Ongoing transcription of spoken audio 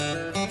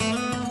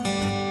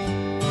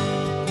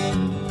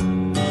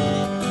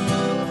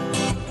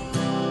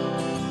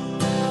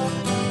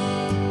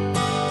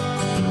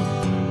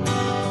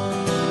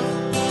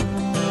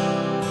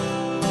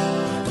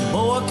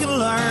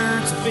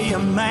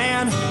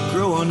man,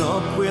 growing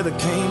up with a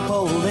cane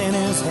pole in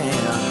his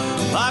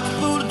hand. Pocket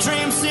full of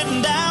dreams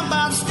sitting down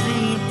by the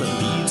stream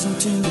that leads him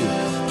to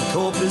the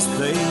Corpus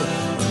Bay.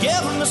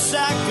 Give him a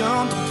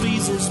shotgun to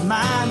please his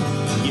mind.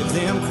 Give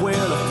them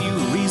quail a few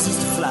reasons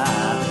to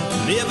fly.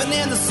 Living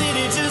in the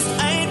city just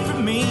ain't for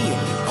me.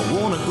 I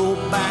wanna go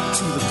back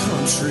to the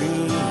country.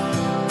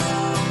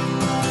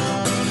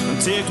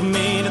 Take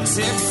me to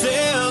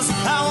Texas.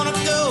 I wanna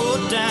go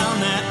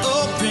down that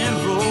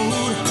open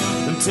road.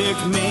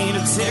 Take me to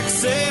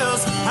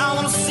Texas. I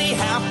wanna see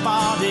how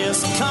far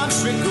this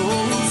country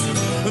goes.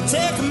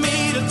 Take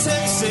me to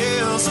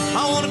Texas.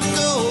 I wanna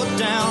go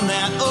down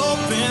that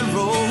open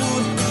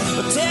road.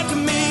 Take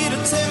me to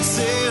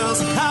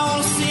Texas. I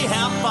wanna see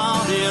how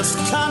far this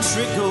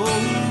country goes.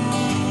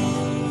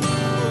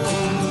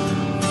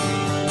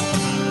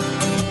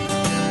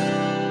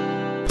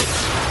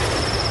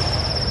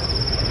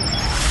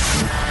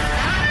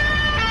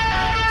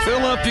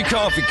 Fill up your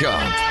coffee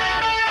cup,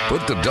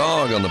 put the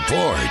dog on the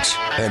porch,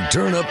 and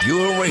turn up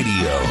your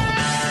radio.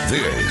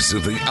 This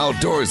is the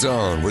Outdoor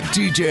Zone with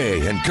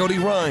TJ and Cody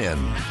Ryan,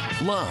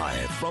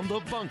 live from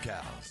the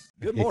Bunkhouse.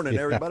 Good morning,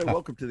 everybody.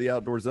 Welcome to the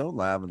Outdoor Zone,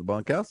 live in the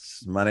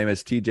Bunkhouse. My name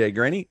is TJ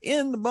Graney.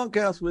 In the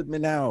Bunkhouse with me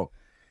now,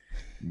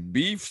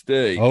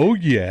 Beefsteak. Oh,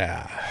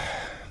 yeah.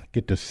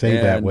 Get to say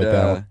that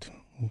without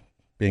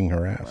being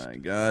harassed. My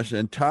gosh.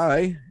 And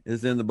Ty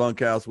is in the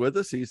bunkhouse with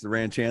us. He's the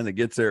ranch hand that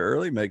gets there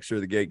early, make sure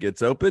the gate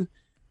gets open.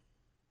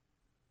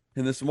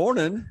 And this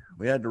morning,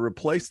 we had to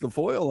replace the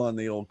foil on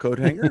the old coat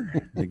hanger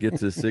to get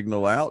the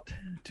signal out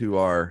to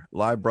our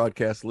live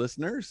broadcast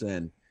listeners.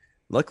 And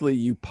luckily,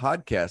 you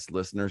podcast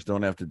listeners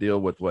don't have to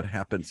deal with what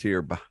happens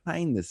here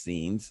behind the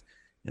scenes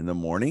in the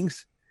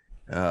mornings.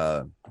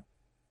 That's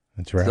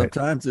right.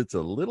 Sometimes it's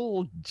a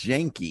little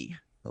janky,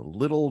 a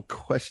little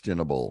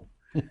questionable.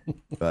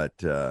 But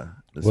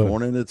this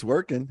morning it's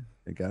working.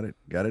 I got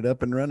it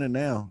up and running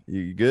now.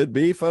 You good,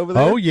 Beef, over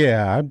there? Oh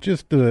yeah, I'm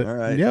just all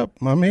right. Yep,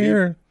 I'm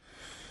here.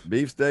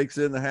 Beefsteak's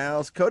in the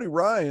house. Cody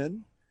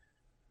Ryan,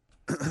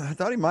 I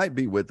thought he might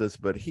be with us,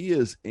 but he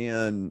is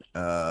in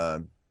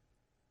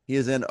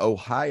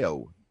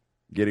Ohio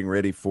getting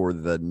ready for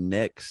the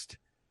next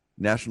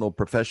National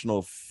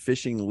Professional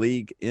Fishing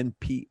League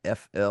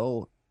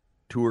NPFL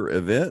Tour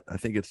event. I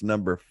think it's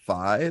number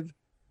 5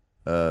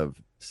 of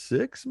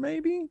 6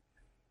 maybe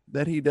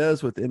that he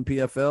does with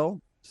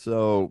NPFL.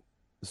 So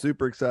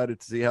super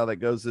excited to see how that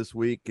goes this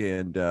week.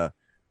 And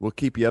we'll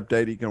keep you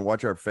updated. You can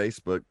watch our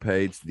Facebook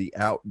page, The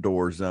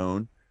Outdoor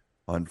Zone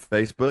on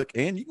Facebook.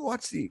 And you can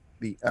watch the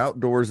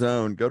Outdoor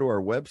Zone. Go to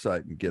our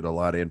website and get a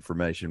lot of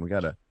information. We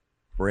got a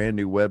brand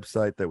new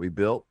website that we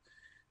built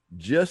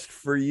just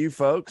for you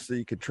folks so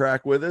you can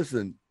track with us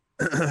and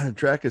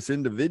track us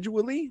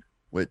individually,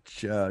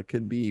 which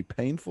can be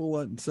painful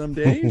on some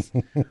days,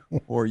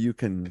 or you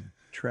can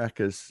track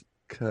us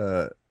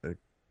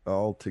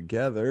all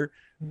together.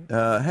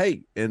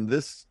 Hey, and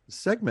this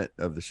segment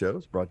of the show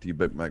is brought to you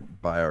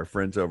by our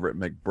friends over at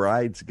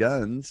McBride's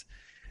Guns.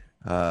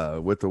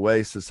 With the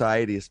way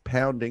society is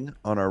pounding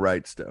on our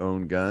rights to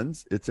own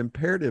guns, it's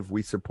imperative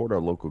we support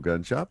our local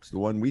gun shops. The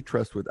one we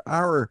trust with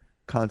our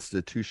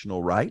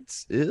constitutional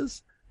rights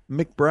is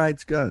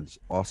McBride's Guns,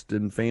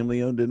 Austin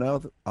family owned and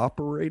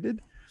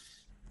operated.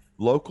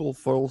 Local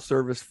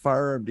full-service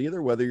firearm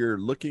dealer. Whether you're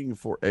looking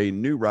for a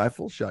new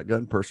rifle,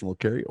 shotgun, personal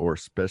carry, or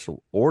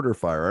special order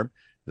firearm,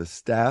 the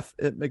staff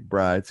at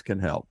McBride's can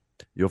help.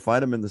 You'll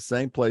find them in the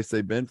same place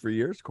they've been for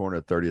years, corner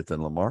of 30th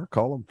and Lamar.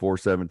 Call them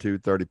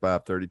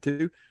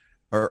 472-3532.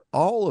 Or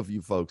all of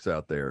you folks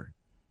out there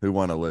who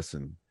want to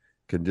listen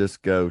can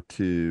just go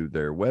to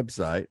their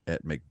website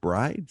at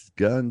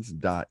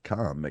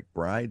McBridesGuns.com,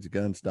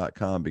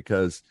 McBridesGuns.com,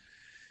 because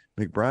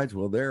McBride's,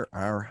 well, they're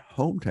our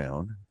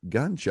hometown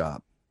gun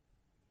shop.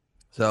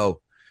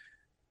 So,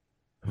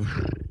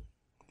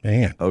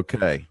 man,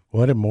 okay,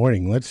 what a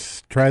morning.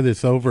 Let's try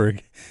this over.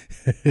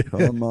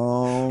 Come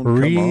on,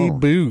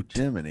 reboot.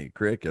 Jiminy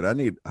Cricket. I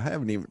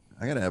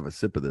gotta have a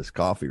sip of this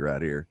coffee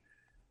right here.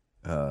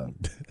 You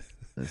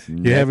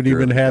haven't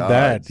even had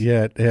that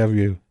yet, have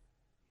you?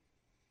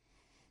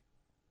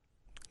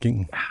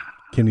 Can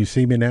you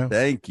see me now?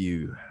 Thank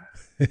you.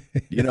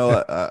 You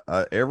know,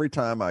 every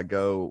time I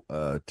go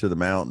to the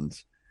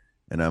mountains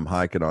and I'm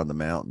hiking on the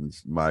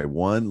mountains, my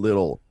one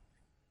little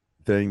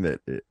thing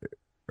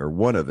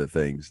one of the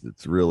things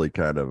that's really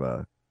kind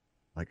of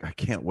like I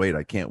can't wait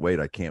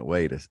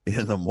is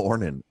in the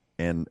morning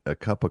and a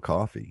cup of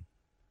coffee.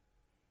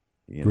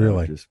 You know,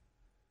 really? Just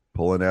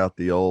pulling out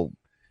the old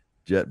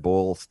jet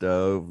boil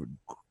stove,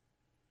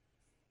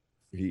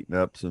 heating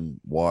up some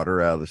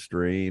water out of the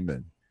stream,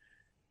 and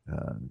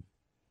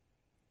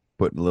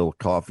putting a little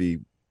coffee,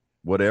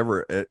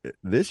 whatever.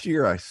 This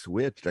year I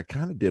switched. I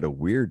kind of did a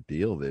weird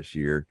deal this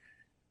year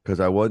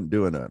because I wasn't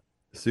doing a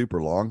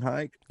super long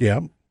hike.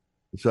 Yeah.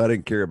 So I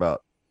didn't care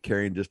about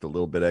carrying just a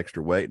little bit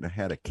extra weight. And I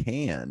had a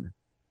can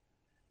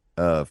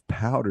of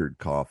powdered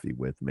coffee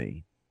with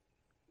me.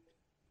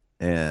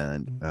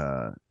 And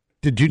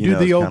did you do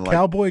the old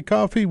cowboy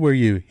coffee where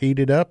you heat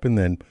it up and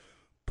then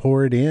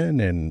pour it in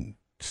and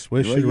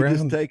Swish Well, it you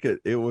around.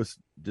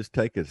 just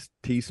take a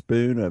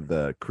teaspoon of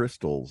the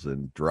crystals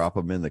and drop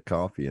them in the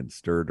coffee and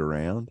stir it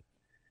around.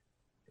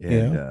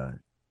 And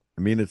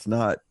I mean, it's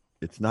not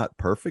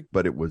perfect,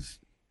 but it was,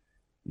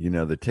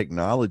 the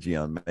technology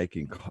on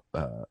making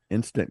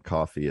instant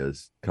coffee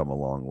has come a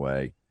long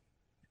way.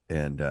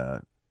 And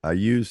I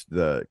used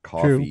the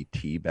coffee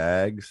tea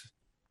bags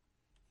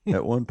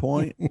at one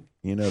point.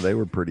 They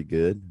were pretty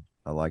good.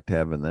 I liked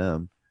having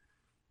them,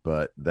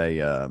 but they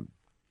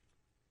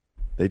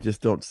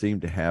just don't seem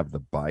to have the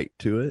bite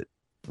to it.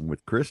 And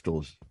with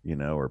crystals,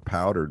 or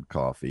powdered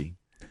coffee,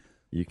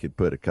 you could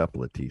put a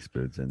couple of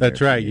teaspoons in there.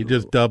 That's right. You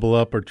just double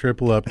up or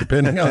triple up,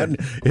 depending on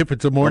if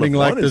it's a morning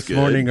like this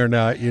morning or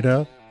not,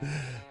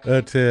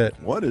 That's it.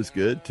 What is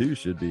good, too,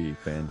 should be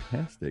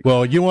fantastic.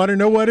 Well, you want to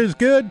know what is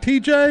good,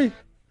 TJ?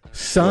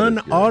 Sun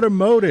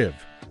Automotive.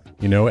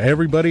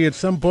 Everybody at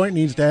some point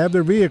needs to have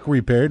their vehicle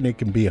repaired, and it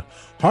can be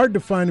hard to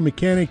find a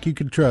mechanic you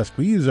can trust.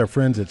 We use our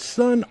friends at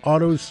Sun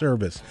Auto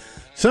Service.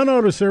 Sun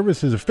Auto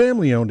Service is a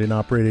family-owned and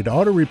operated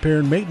auto repair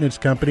and maintenance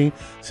company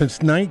since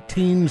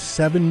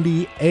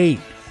 1978.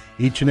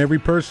 Each and every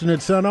person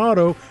at Sun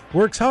Auto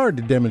works hard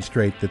to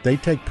demonstrate that they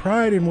take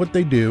pride in what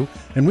they do,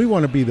 and we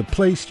want to be the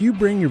place you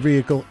bring your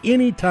vehicle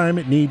anytime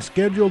it needs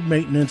scheduled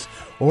maintenance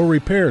or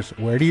repairs.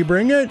 Where do you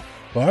bring it?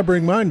 Well, I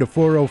bring mine to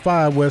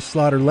 405 West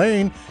Slaughter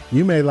Lane.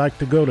 You may like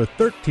to go to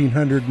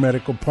 1300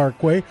 Medical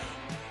Parkway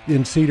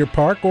in Cedar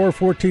Park, or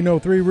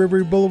 1403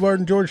 River Boulevard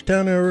in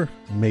Georgetown, or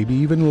maybe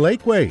even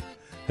Lakeway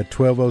at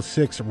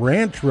 1206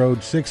 Ranch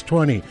Road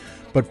 620.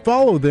 But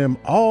follow them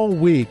all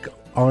week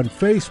on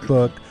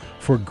Facebook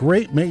for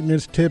great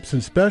maintenance tips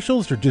and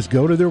specials, or just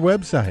go to their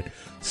website,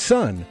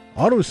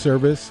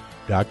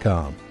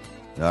 sunautoservice.com.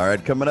 All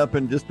right, coming up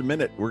in just a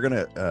minute, we're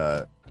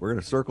gonna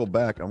circle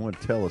back. I want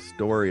to tell a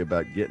story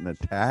about getting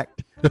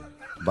attacked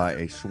by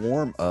a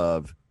swarm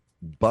of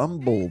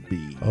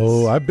bumblebees.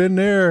 Oh, I've been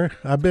there.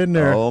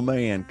 Oh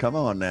man, come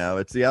on now.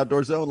 It's the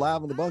Outdoor Zone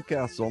live in the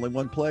Bunkhouse. Only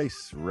one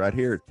place, right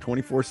here,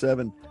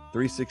 24/7,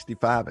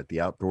 365 at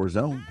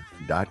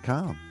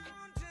theoutdoorzone.com.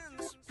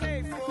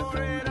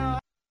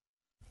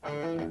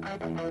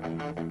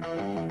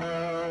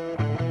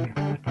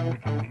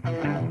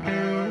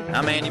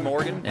 I'm Andy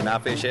Morgan, and I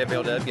fish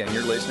FLW, and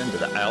you're listening to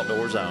the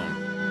Outdoor Zone.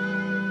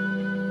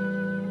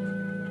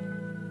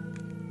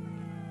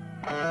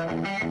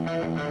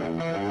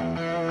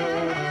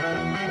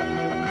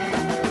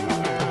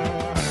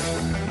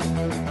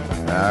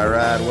 All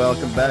right,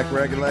 welcome back,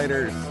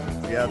 regulators.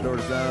 It's the Outdoor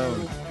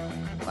Zone,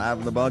 live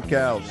in the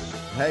Bunkhouse.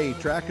 Hey,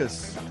 track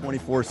us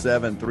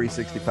 24/7,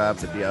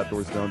 365 at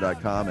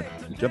theoutdoorzone.com, and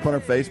jump on our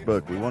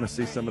Facebook. We want to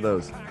see some of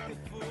those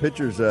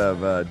pictures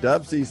of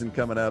dove season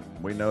coming up.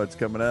 We know it's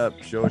coming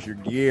up. Show us your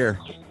gear.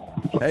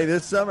 Hey,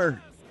 this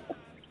summer,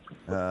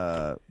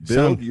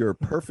 build your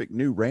perfect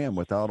new Ram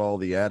without all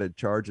the added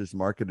charges,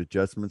 market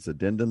adjustments,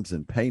 addendums,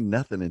 and pay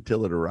nothing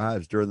until it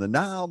arrives during the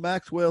Nile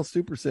Maxwell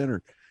Super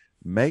Center.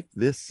 Make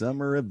this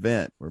summer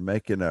event. We're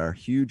making our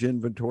huge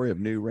inventory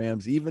of new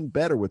Rams even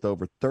better with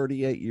over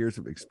 38 years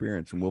of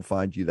experience, and we'll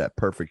find you that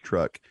perfect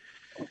truck.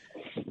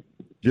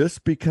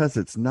 Just because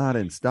it's not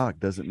in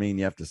stock doesn't mean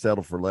you have to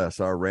settle for less.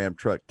 Our Ram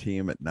truck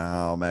team at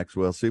Nile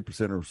Maxwell Super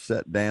Center will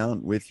sit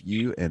down with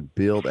you and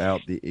build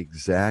out the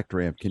exact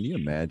Ram. Can you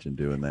imagine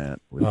doing that?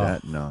 Would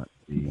that not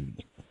be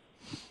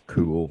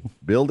cool?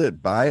 Build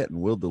it, buy it,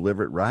 and we'll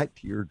deliver it right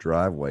to your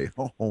driveway.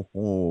 Ho, ho,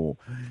 ho.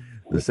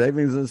 The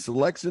savings and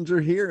selections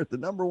are here at the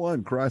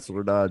 #1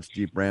 Chrysler Dodge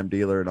Jeep Ram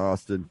dealer in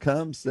Austin.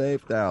 Come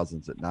save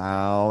thousands at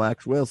Nile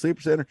Maxwell Super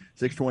Center,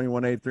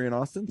 62183 in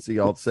Austin. See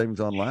all the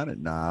savings online at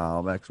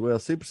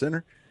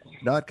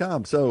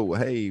NileMaxwellSuperCenter.com. So,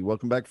 hey,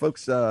 welcome back,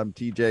 folks. I'm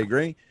TJ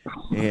Green,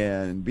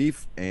 and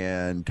Beef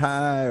and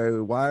Ty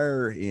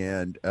Wire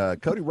and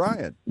Cody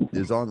Ryan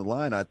is on the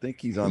line. I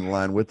think he's on the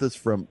line with us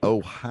from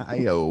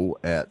Ohio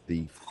at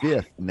the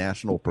 5th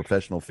National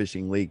Professional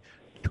Fishing League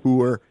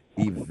Tour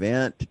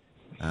event.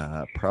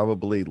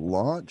 Probably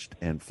launched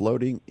and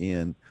floating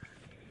in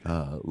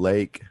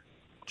Lake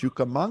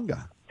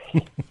Chickamauga.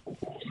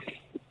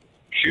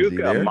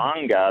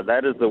 Chickamauga.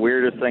 That is the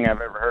weirdest thing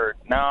I've ever heard.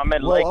 No, I'm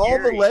in Lake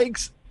Erie.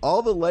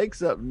 All the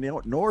lakes up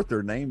north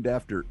are named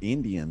after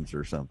Indians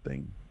or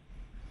something.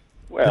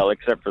 Well,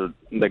 except for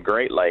the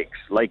Great Lakes.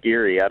 Lake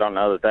Erie, I don't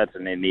know that that's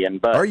an Indian.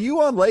 But are you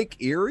on Lake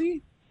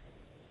Erie?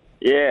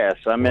 Yes,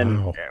 I'm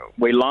in.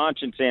 We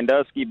launch in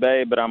Sandusky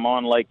Bay, but I'm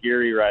on Lake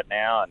Erie right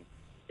now and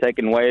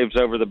taking waves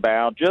over the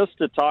bow just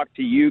to talk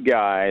to you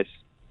guys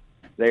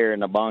there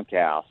in the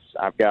bunkhouse.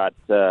 I've got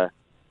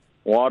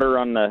water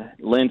on the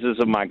lenses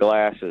of my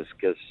glasses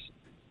because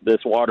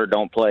this water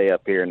don't play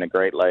up here in the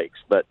Great Lakes.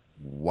 But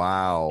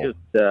wow,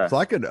 it's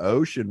like an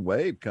ocean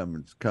wave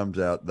comes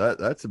out.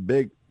 That's a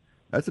big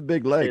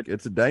lake.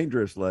 It's a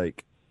dangerous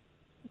lake.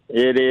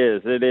 It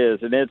is, and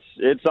it's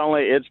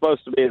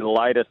supposed to be the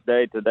lightest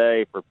day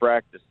today for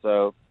practice.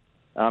 So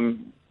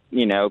I'm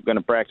going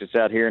to practice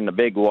out here in the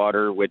big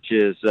water, which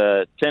is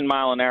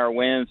 10-mile-an-hour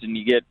winds, and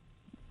you get,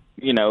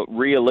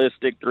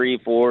 realistic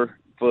 3-4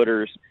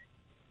 footers.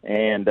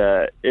 And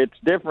it's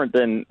different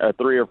than a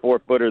 3 or 4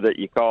 footer that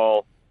you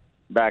call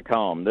back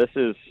home. This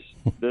is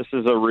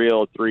a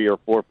real 3 or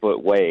 4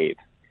 foot wave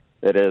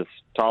that is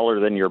taller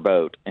than your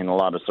boat in a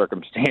lot of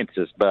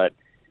circumstances, but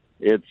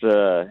it's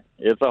a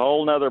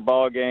whole nother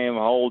ball game,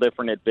 a whole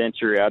different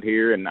adventure out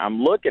here. And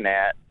I'm looking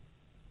at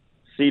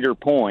Cedar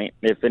Point.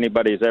 If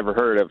anybody's ever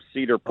heard of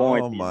Cedar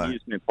Point, the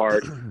amusement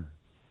park,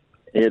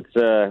 it's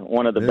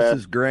one of the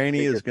best. Mrs.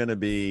 Graney is going to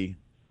be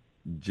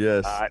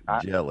just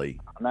jelly.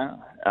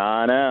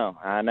 I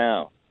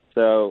know.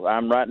 So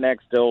I'm right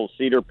next to old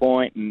Cedar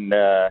Point,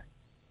 and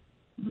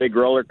big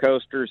roller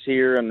coasters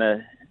here in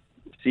the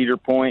Cedar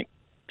Point.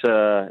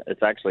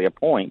 It's actually a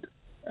point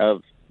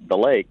of the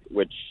lake,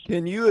 which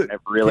never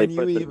really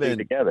put the two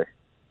together.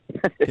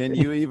 Can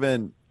you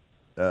even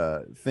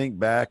think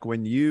back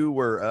when you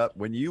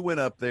went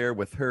up there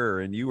with her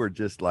and you were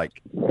just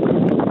like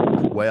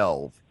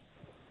 12?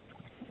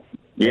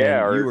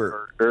 Yeah,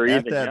 or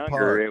even that younger.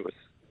 Park. It was.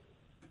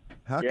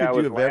 How could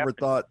you have ever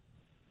thought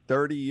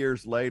 30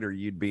 years later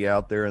you'd be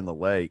out there in the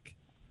lake?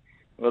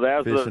 Well,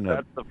 that's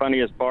the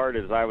funniest part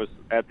is I was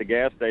at the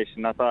gas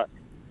station. I thought,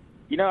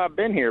 I've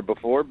been here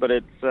before, but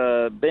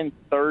it's been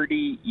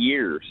 30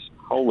 years.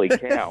 Holy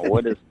cow!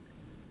 What is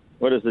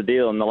the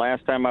deal? And the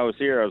last time I was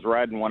here, I was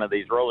riding one of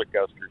these roller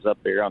coasters up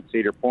there on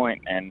Cedar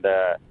Point, and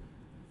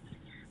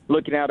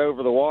looking out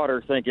over the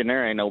water, thinking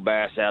there ain't no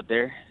bass out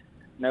there.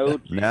 No.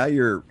 Now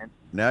you're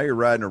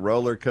riding a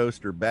roller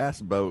coaster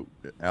bass boat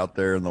out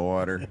there in the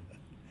water.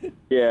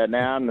 Yeah,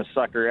 now I'm the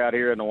sucker out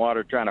here in the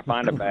water trying to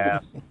find a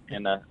bass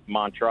in the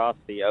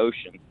monstrosity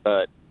ocean.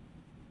 But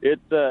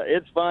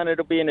it's fun.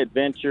 It'll be an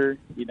adventure.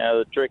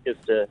 The trick is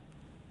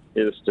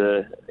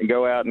to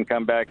go out and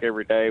come back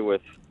every day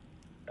with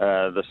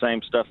the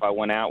same stuff I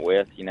went out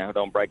with.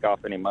 Don't break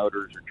off any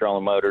motors or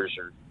trolling motors,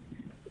 or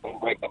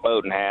don't break the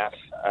boat in half.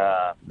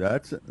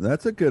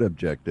 That's a good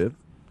objective.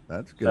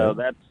 That's good. So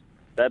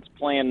that's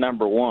plan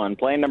number 1.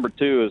 Plan number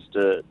 2 is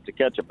to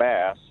catch a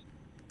bass.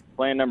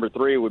 Plan number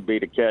 3 would be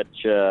to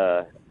catch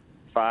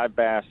 5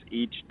 bass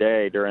each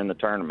day during the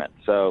tournament.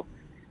 So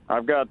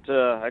I got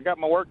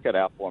my work cut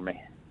out for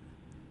me.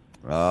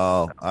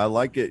 Oh, I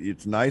like it.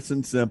 It's nice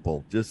and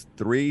simple. Just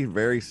 3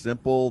 very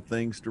simple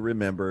things to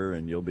remember,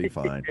 and you'll be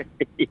fine.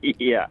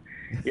 Yeah,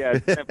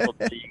 it's simple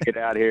till you get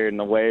out here and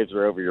the waves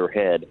are over your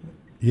head.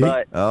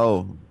 Yeah.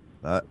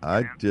 But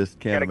I just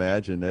can't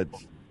imagine it.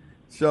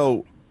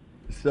 So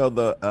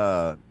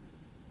the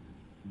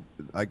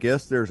I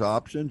guess there's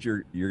options.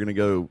 You're going to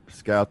go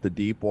scout the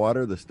deep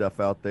water, the stuff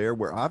out there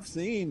where I've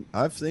seen,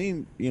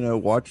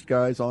 watched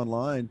guys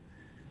online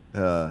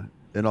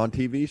and on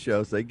TV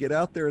shows. They get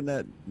out there in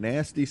that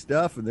nasty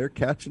stuff and they're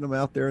catching them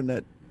out there in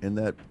that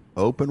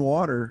open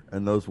water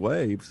and those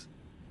waves.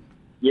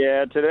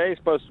 Yeah, today's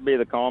supposed to be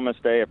the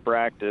calmest day of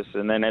practice,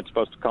 and then it's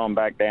supposed to calm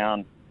back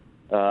down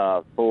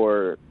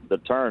for the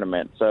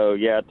tournament. So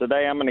yeah,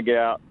 today I'm going to get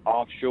out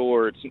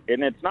offshore.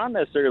 It's not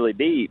necessarily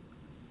deep.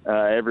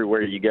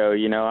 Everywhere you go,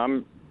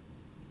 I'm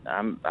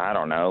I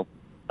don't know,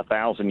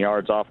 1,000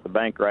 yards off the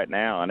bank right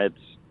now, and it's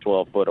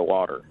 12 foot of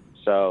water.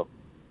 So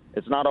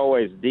it's not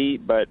always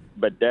deep, but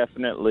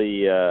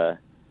definitely off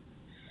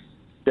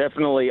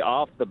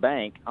the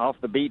bank, off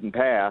the beaten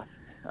path.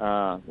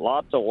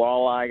 Lots of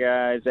walleye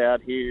guys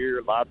out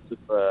here, lots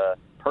of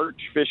perch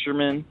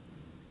fishermen,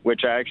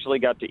 which I actually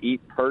got to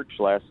eat perch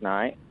last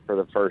night for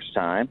the first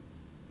time,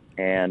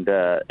 and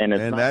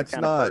that's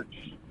not.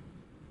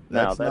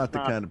 That's not the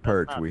kind of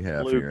perch we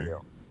have here.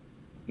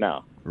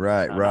 No.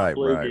 Right.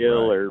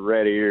 Bluegill or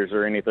red ears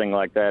or anything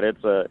like that.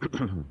 It's a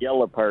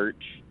yellow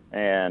perch,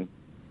 and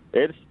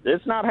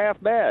it's not half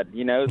bad.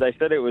 They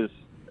said it was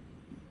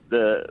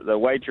the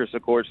waitress,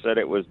 of course, said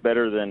it was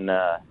better than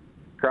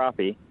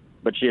crappie,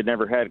 but she had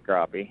never had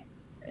crappie,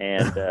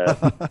 and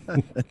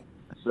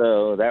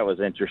so that was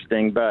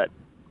interesting. But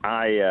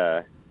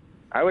I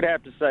would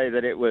have to say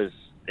that it was.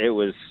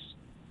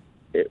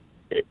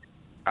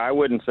 I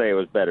wouldn't say it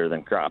was better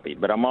than crappie,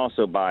 but I'm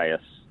also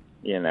biased,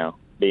 being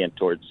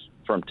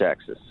from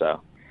Texas. So,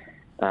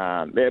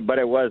 but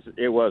it was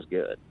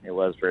good. It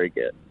was very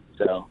good.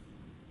 So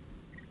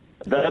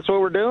that's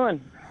what we're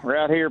doing. We're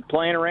out here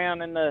playing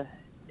around in the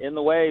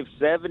waves.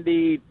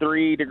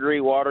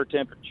 73-degree water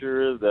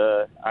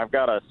temperature. I've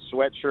got a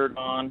sweatshirt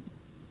on.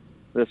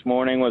 This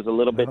morning was a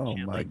little bit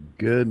chilly. Oh my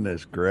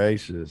goodness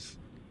gracious!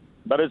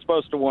 But it's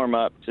supposed to warm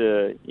up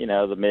to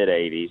the mid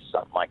 80s,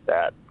 something like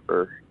that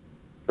for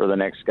the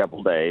next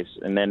couple days.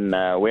 And then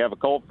we have a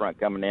cold front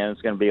coming in.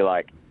 It's going to be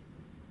like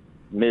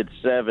mid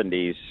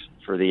 70s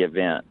for the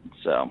event.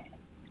 So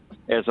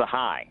it's the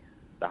high,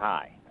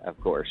 of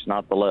course,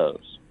 not the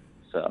lows.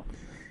 So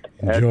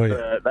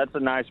that's a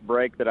nice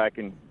break that I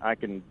can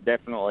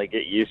definitely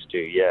get used to.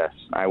 Yes,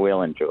 I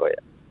will enjoy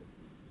it.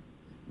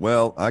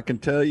 Well, I can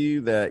tell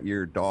you that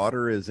your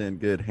daughter is in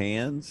good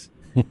hands.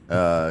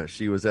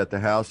 She was at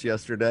the house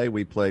yesterday.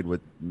 We played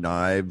with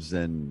knives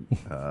and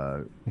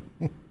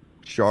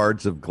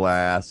shards of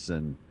glass,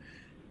 and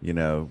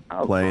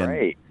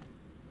playing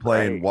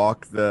Great.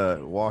 walk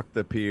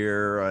the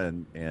pier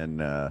and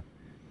in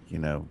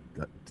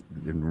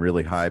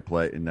really high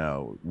play.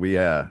 No,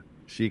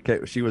 she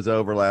was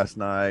over last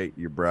night,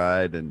 your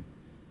bride, and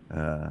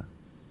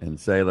and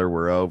Sailor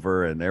were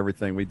over, and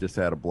everything. We just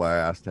had a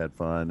blast, had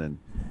fun, and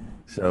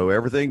so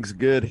everything's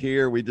good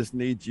here. We just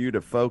need you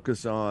to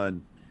focus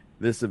on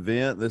this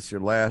event. This is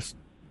your last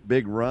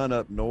big run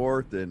up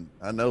north, and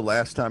I know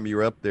last time you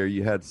were up there,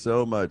 you had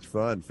so much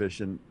fun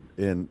fishing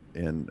in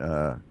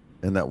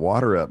that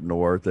water up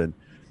north. And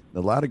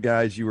a lot of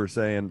guys, you were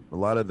saying, a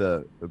lot of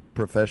the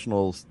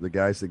professionals, the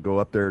guys that go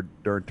up there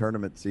during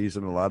tournament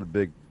season, a lot of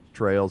big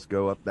trails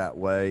go up that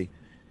way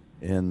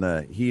in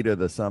the heat of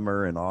the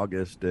summer in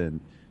August. And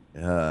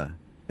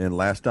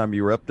last time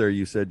you were up there,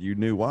 you said you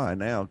knew why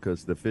now,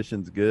 because the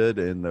fishing's good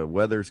and the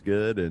weather's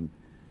good. And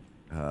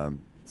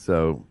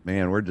so,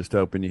 man, we're just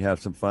hoping you have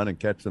some fun and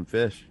catch some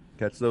fish.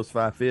 Catch those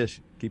 5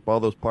 fish. Keep all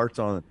those parts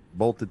on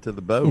bolted to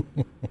the boat.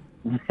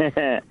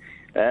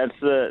 That's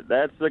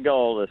the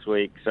goal this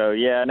week. So,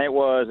 yeah, and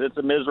it's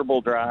a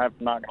miserable drive,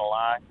 I'm not going to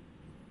lie.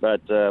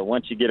 But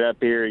once you get up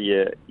here,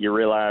 you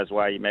realize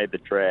why you made the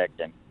trek.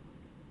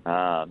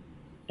 And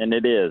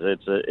it is.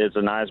 It's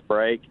a nice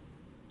break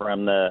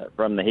from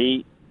the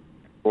heat.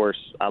 Of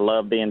course, I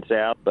love being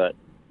south, but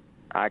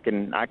I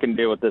can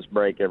deal with this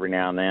break every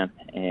now and then.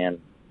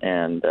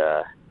 And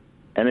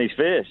these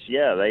fish,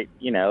 yeah, they,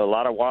 a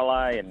lot of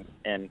walleye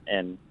and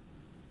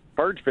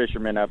perch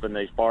fishermen up in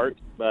these parts,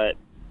 but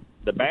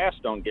the bass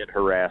don't get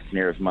harassed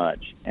near as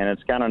much, and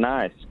it's kind of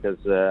nice because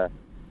they're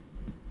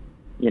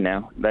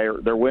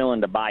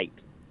willing to bite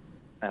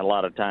a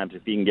lot of times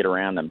if you can get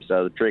around them.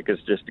 So the trick is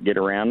just to get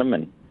around them,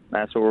 and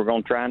that's what we're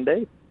going to try and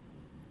do.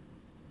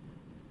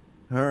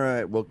 All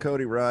right. Well,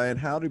 Cody Ryan,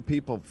 how do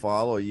people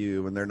follow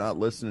you when they're not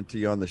listening to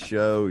you on the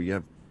show? You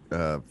have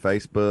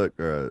Facebook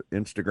or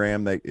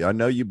Instagram. I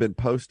know you've been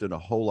posting a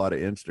whole lot of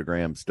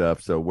Instagram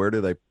stuff. So where do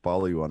they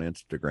follow you on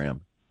Instagram?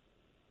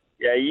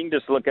 Yeah, you can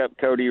just look up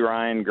Cody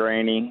Ryan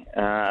Graney.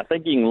 I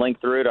think you can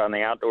link through it on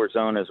the Outdoor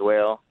Zone as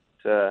well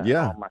to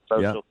all my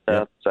social stuff.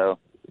 Yeah. So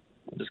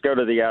just go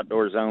to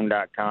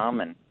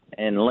theoutdoorzone.com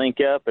and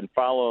link up and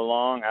follow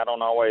along. I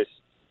don't always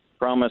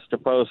promise to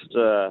post,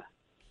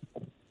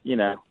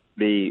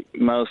 the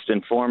most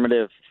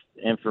informative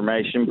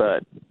information,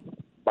 but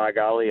by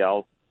golly,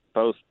 I'll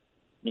post,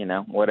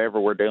 whatever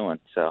we're doing.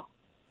 So,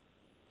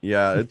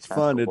 yeah, it's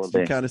fun. It's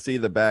you kind of see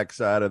the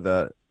backside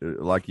of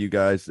like you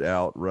guys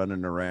out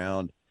running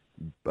around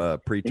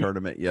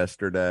pre-tournament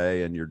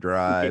yesterday and your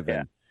drive.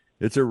 Yeah. And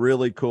it's a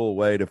really cool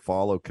way to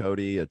follow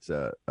Cody. It's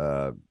you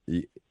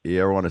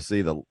ever want to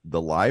see the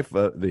life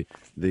of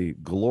the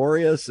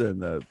glorious and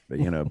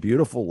the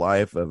beautiful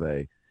life of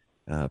a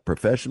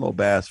professional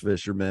bass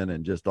fisherman,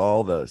 and just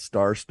all the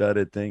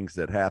star-studded things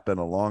that happen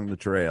along the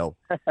trail.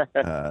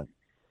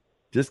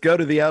 Just go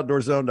to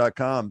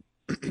theoutdoorzone.com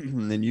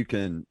and you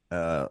can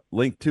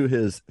link to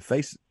his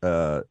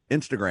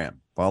Instagram.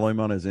 Follow him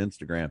on his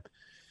Instagram.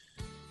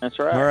 That's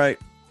right. All right.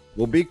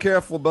 Well, be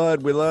careful,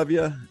 bud. We love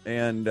you,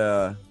 and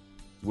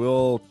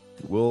we'll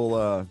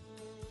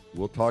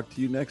talk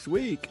to you next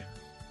week.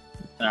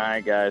 All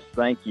right, guys.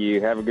 Thank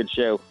you. Have a good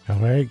show. All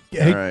right.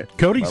 Hey, all right.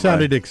 Cody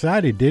sounded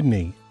excited, didn't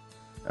he?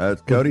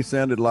 Cody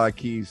sounded like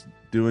he's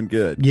doing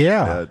good.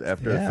 Yeah.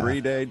 After a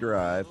 3-day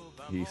drive,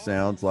 he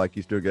sounds like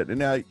he's doing good. And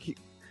now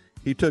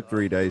he took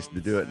 3 days to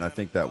do it, and I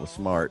think that was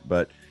smart.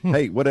 But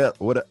hey, what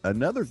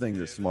another thing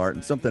that's smart,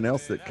 and something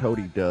else that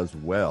Cody does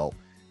well,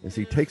 is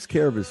he takes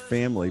care of his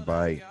family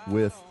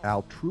with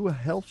Altrua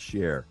Health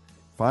Share.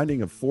 Finding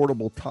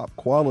affordable, top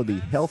quality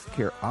health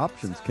care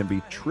options can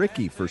be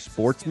tricky for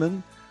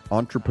sportsmen,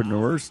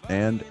 entrepreneurs,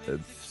 and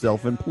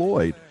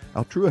self-employed.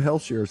 Altrua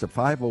Health Share is a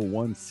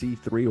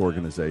 501c3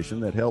 organization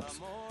that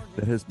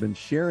has been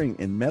sharing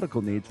in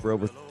medical needs for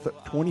over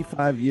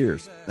 25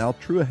 years.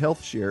 Altrua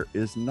Health Share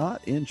is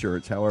not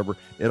insurance. However,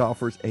 it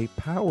offers a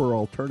power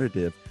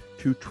alternative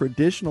to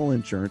traditional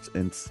insurance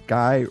and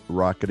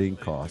skyrocketing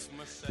costs.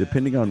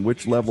 Depending on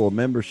which level of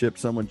membership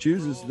someone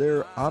chooses, there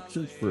are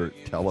options for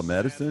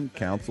telemedicine,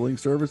 counseling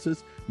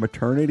services,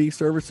 maternity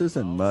services,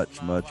 and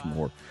much, much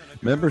more.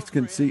 Members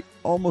can see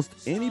almost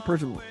any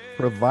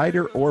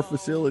provider or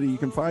facility. You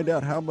can find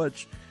out how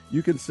much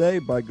you can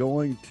save by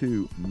going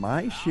to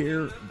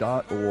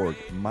myshare.org.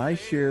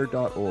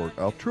 Myshare.org.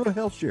 Altrua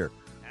Health Share,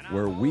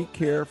 where we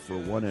care for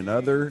one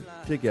another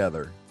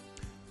together.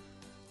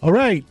 All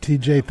right,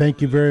 TJ,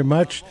 thank you very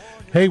much.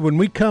 Hey, when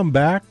we come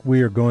back,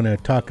 we are going to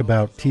talk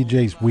about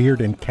TJ's weird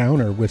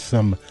encounter with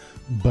some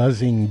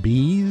buzzing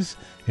bees,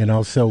 and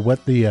also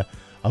what the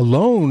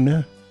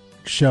Alone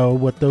show,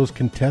 what those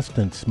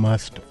contestants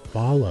must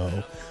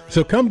follow.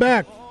 So come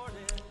back,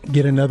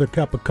 get another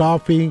cup of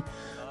coffee.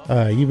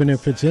 Even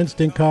if it's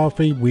instant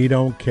coffee, we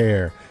don't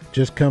care.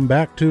 Just come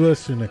back to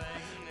us on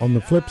the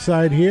flip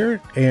side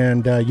here,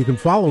 and you can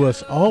follow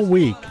us all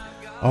week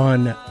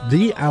on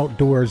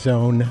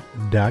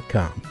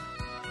theoutdoorzone.com.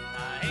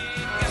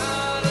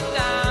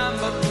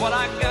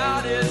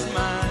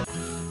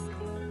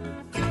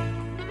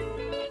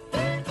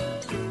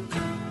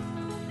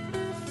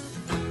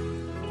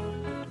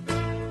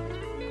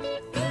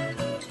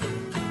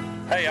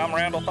 Hey, I'm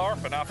Randall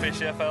Tharp, and I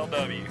fish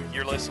FLW.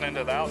 You're listening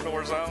to the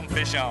Outdoor Zone.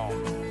 Fish on.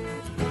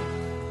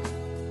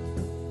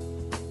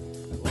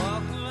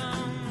 Walk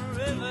along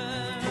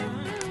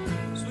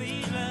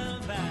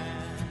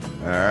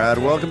All right,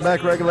 welcome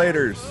back,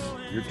 regulators.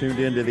 You're tuned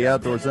into the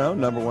Outdoor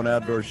Zone, number one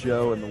outdoor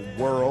show in the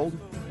world.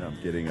 I'm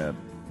kidding, a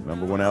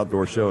number one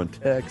outdoor show in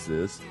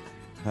Texas.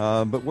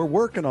 But we're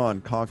working on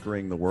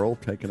conquering the world,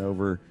 taking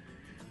over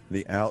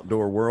the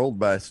outdoor world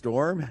by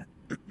storm.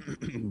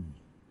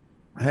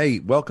 Hey,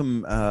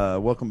 welcome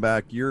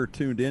back. You're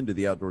tuned into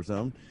the Outdoor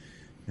Zone,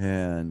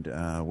 and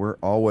we're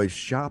always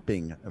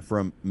shopping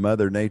from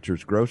Mother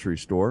Nature's grocery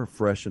store.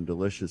 Fresh and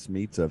delicious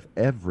meats of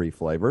every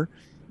flavor,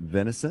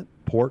 venison,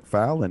 pork,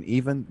 fowl, and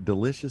even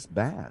delicious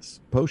bass.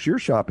 Post your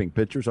shopping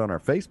pictures on our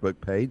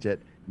Facebook page at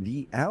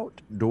The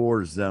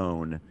Outdoor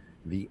Zone.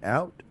 The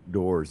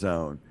Outdoor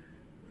Zone.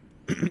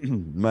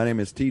 My name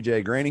is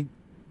TJ Graney,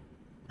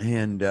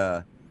 and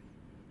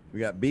we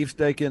got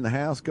beefsteak in the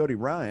house. Cody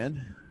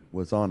Ryan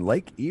was on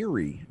Lake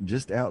Erie,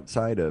 just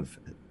outside of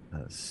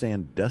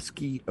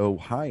Sandusky,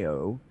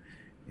 Ohio,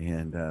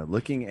 and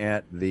looking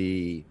at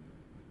the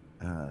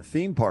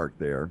theme park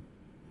there.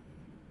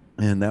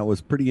 And that was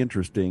pretty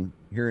interesting,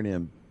 hearing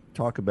him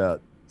talk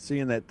about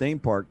seeing that theme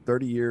park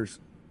 30 years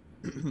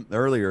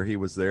earlier. He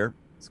was there.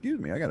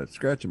 Excuse me, I got a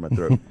scratch in my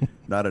throat.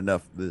 Not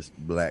enough of this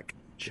black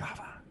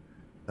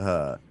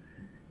Java.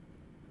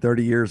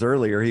 30 years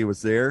earlier, he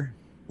was there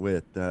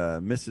with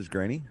Mrs.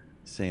 Graney,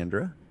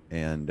 Sandra,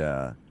 and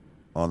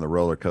on the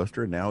roller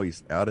coaster. Now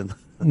he's out in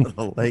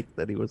the lake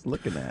that he was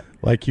looking at.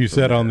 Like you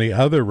said, on the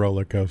other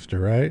roller coaster,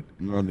 right?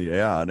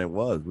 And it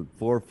was with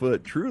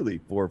 4-foot, truly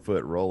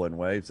 4-foot rolling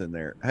waves in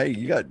there. Hey,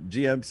 you got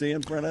GMC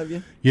in front of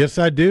you? Yes,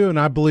 I do, and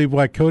I believe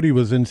why Cody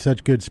was in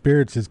such good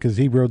spirits is because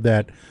he pulled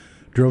that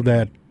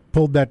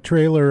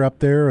trailer up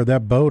there, or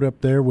that boat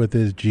up there, with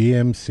his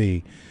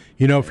GMC.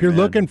 You know, if you're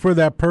looking for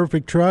that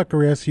perfect truck or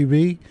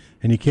SUV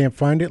and you can't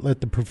find it,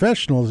 let the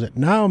professionals at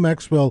Now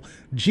Maxwell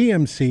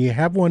GMC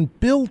have one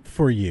built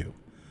for you.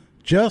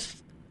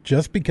 Just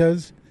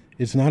because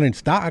it's not in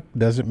stock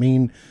doesn't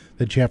mean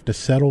that you have to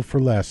settle for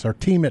less. Our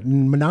team at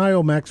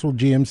Nile Maxwell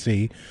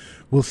GMC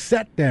will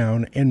sit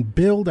down and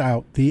build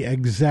out the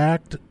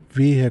exact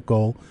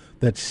vehicle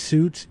that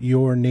suits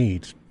your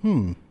needs.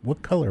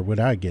 What color would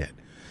I get?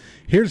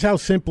 Here's how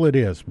simple it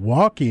is.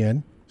 Walk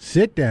in,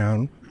 sit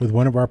down with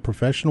one of our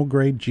professional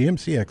grade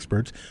GMC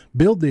experts,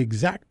 build the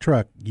exact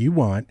truck you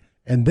want,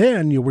 and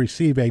then you'll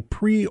receive a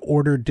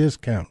pre-order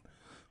discount.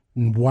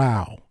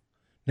 Wow.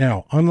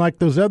 Now, unlike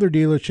those other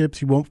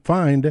dealerships, you won't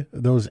find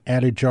those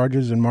added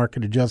charges and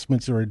market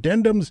adjustments or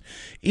addendums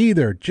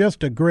either.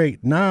 Just a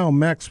great Now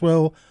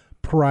Maxwell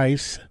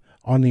price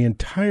on the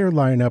entire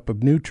lineup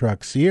of new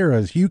trucks: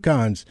 Sierras,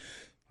 Yukons,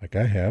 like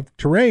I have,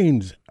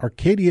 Terrains,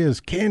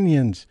 Arcadias,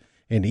 Canyons,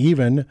 and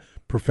even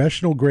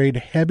professional grade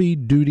heavy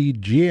duty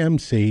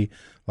GMC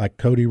like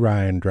Cody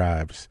Ryan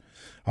drives.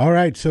 All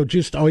right, so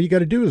just all you got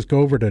to do is go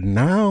over to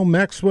Now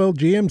Maxwell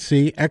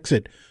GMC,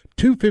 exit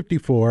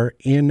 254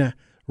 in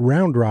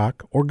Round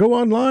Rock, or go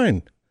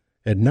online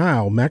at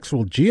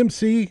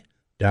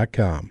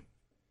nowmaxwellgmc.com.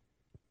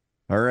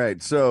 All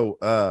right, so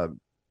I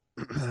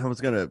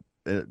was going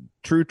to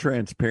true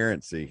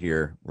transparency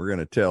here. We're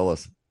going to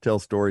tell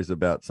stories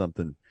about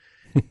something.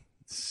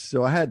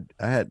 So I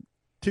had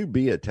 2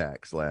 bee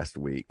attacks last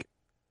week.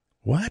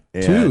 What?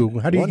 2?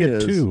 How do you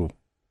get 2?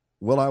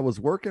 Well, I was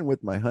working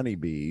with my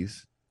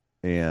honeybees,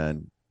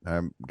 and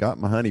I got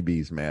my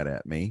honeybees mad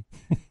at me,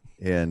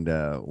 and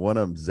one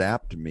of them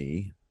zapped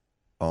me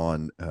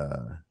on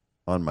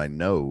my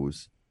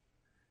nose.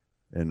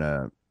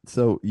 And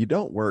so you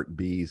don't work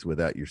bees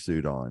without your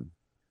suit on,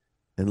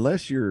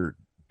 unless you're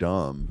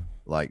dumb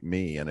like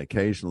me, and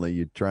occasionally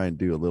you try and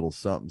do a little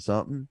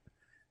something.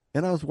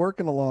 And I was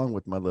working along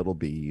with my little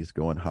bees,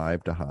 going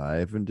hive to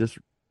hive, and just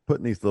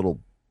putting these little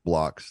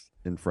blocks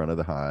in front of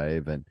the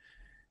hive. And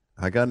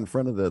I got in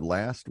front of the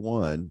last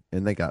one,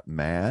 and they got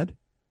mad.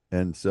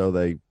 And so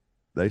they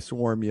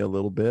swarm you a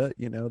little bit.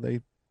 You know,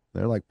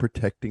 they're like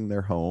protecting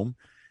their home.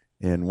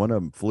 And one of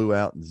them flew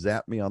out and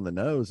zapped me on the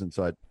nose. And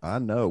so I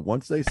know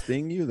once they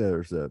sting you,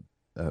 there's an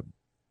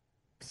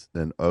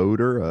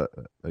odor,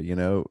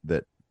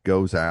 that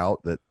goes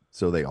out, that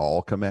so they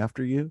all come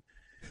after you.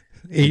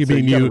 You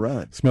mean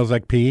you smells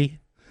like pee?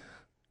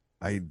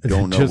 I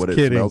don't know what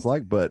it smells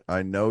like, but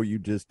I know you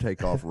just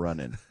take off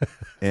running.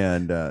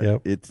 And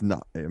Yep. It's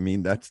not, I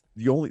mean, that's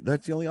the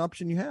only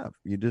option you have.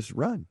 You just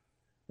run,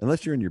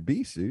 unless you're in your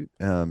bee suit.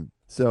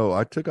 So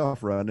I took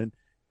off running,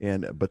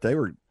 but they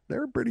were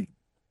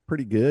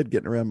pretty good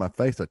getting around my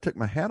face. I took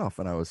my hat off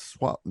and I was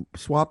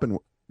swapping,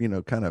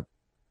 kind of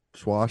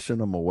swashing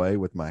them away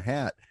with my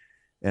hat.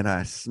 And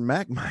I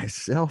smacked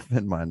myself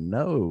in my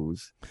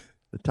nose,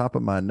 the top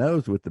of my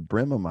nose, with the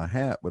brim of my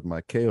hat, with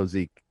my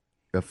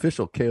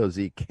official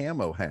KOZ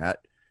camo hat.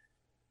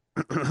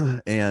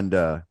 And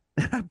I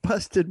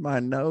busted my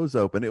nose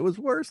open. It was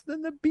worse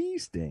than the bee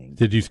sting.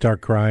 Did you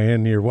start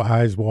crying? Your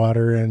eyes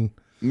watering?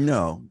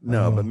 No,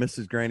 but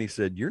Mrs. Granny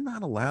said, "You're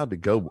not allowed to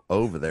go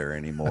over there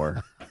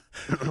anymore."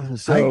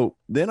 So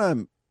then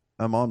I'm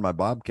on my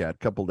bobcat. A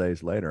couple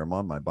days later, I'm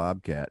on my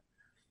bobcat,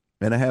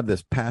 and I have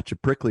this patch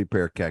of prickly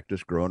pear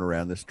cactus growing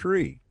around this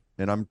tree,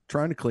 and I'm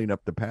trying to clean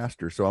up the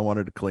pasture. So I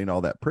wanted to clean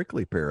all that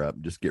prickly pear up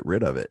and just get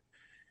rid of it.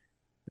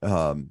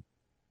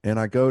 and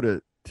I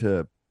go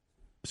to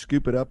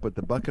scoop it up with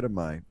the bucket of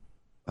my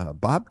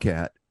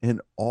bobcat,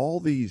 and all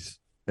these,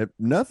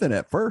 nothing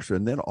at first,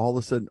 and then all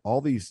of a sudden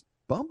all these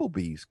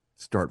bumblebees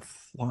start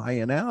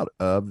flying out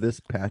of this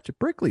patch of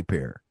prickly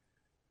pear.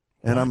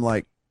 And I'm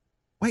like,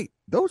 wait,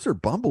 those are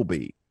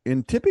bumblebee.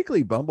 And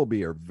typically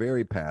bumblebee are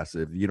very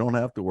passive. You don't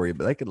have to worry,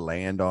 but they can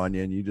land on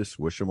you and you just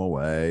swish them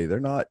away. They're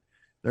not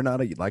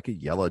like a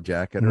yellow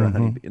jacket or a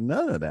honeybee.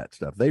 None of that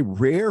stuff. They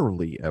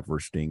rarely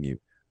ever sting you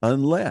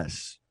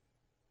unless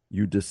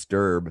you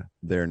disturb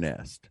their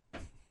nest.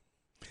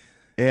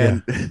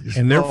 And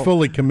and they're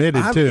fully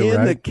committed too,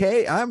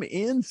 right? I'm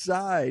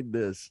inside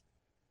this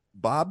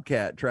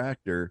bobcat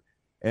tractor,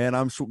 and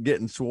I'm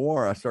getting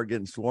swarmed. I start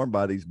getting swarmed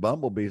by these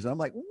bumblebees. I'm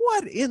like,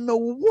 what in the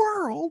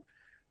world?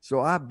 So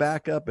I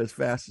back up as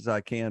fast as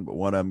I can, but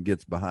one of them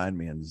gets behind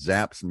me and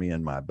zaps me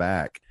in my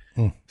back.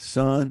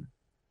 Son,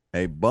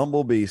 a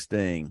bumblebee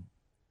sting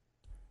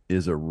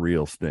is a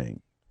real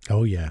sting.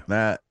 Yeah.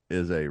 That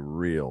is a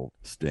real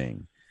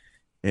sting.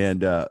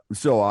 And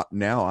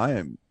now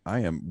I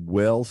am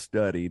well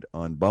studied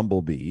on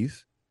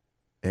bumblebees,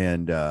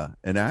 and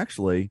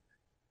actually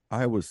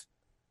I was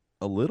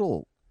a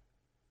little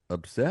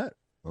upset,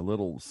 a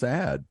little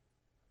sad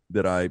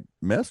that I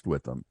messed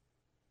with them,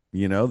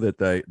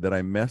 that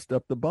I messed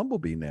up the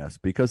bumblebee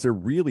nest, because they're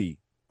really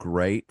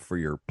great for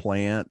your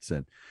plants,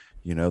 and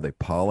they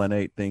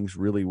pollinate things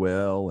really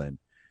well. And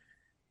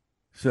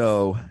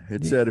so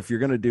it said, if you're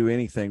going to do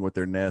anything with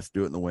their nest,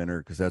 do it in the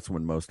winter, because that's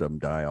when most of them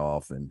die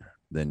off, and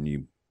then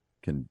you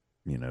can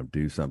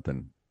do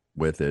something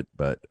with it.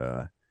 But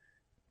I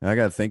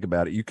got to think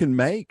about it. You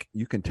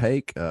can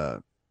take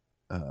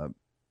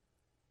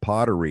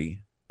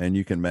pottery, and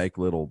you can make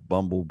little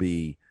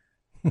bumblebee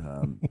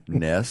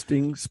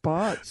nesting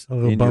spots. A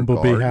little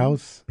bumblebee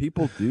house.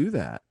 People do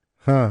that.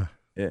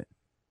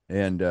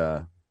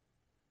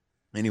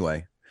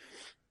 Anyway,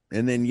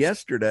 and then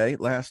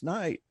last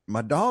night,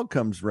 my dog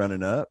comes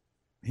running up,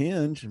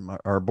 Hinge,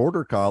 our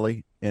border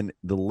collie, and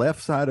the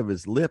left side of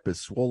his lip is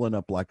swollen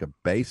up like a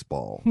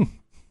baseball.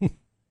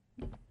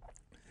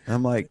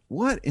 I'm like,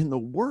 what in the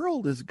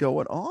world is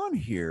going on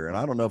here? And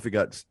I don't know if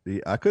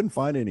I couldn't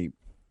find any,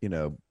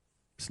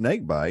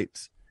 snake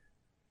bites.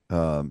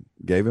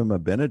 Gave him a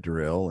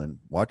Benadryl and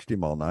watched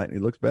him all night, and he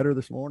looks better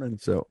this morning.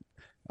 So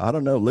I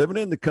don't know. Living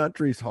in the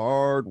country's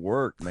hard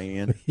work,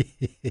 man.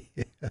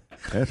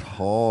 That's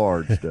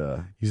hard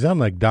stuff. You sound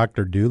like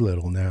Dr.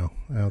 Doolittle now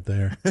out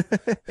there.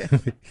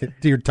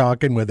 You're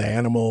talking with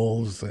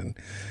animals and,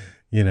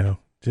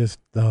 just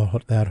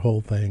that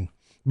whole thing.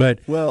 But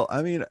well,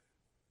 I mean,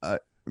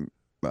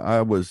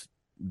 I was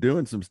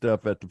doing some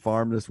stuff at the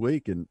farm this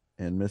week, and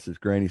Mrs.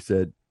 Graney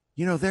said,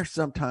 there's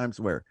some times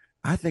where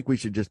I think we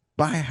should just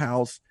buy a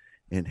house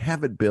and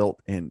have it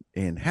built and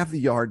have the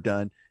yard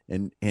done.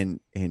 And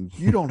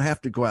you don't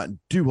have to go out and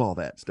do all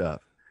that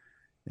stuff.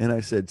 And I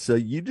said, so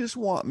you just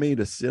want me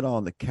to sit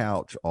on the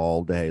couch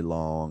all day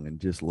long and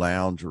just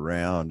lounge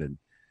around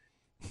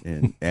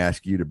and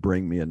ask you to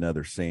bring me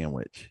another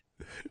sandwich?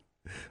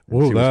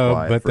 Well,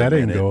 no, but that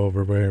didn't go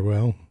over very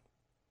well.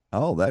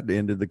 Oh, that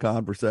ended the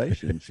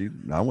conversation.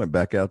 I went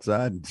back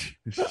outside, and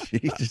she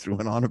just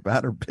went on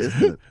about her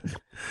business.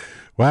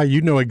 Wow,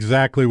 you know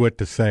exactly what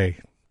to say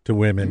to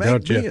women,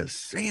 don't you? Make me a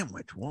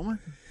sandwich, woman.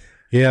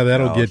 Yeah,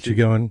 that'll get you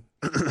going.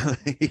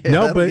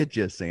 That'll get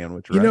you a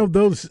sandwich, right?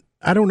 Those,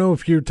 I don't know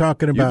if you're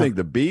talking about. You think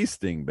the bee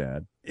sting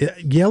bad?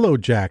 Yellow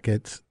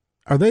jackets,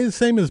 are they the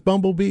same as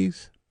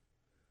bumblebees?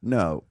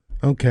 No.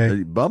 Okay.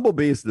 The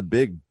bumblebee is the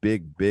big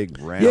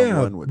round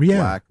one with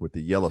black with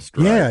the yellow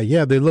stripe.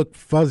 Yeah, they look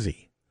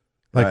fuzzy.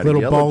 Like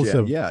little balls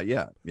of.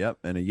 Yep.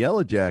 And a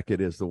yellow jacket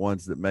is the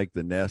ones that make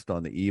the nest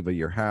on the eave of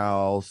your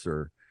house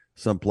or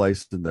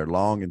someplace, and they're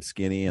long and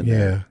skinny and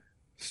they're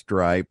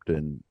striped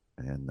and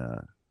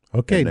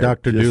okay,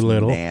 Dr.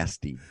 Doolittle.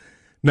 Nasty.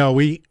 No,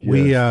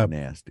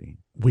 nasty.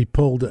 We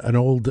pulled an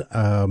old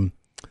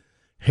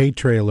hay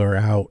trailer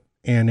out,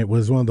 and it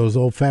was one of those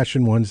old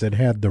fashioned ones that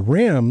had the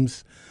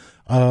rims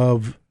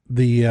of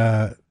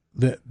the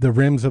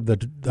rims of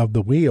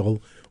the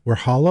wheel were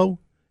hollow.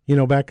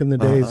 Back in the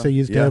days they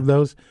used to have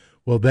those.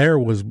 Well, there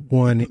was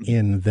one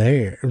in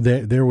there.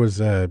 There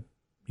was a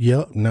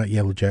not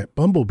yellow jacket,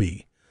 bumblebee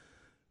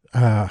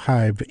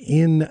hive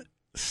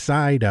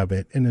inside of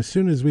it. And as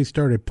soon as we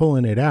started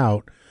pulling it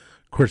out,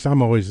 of course,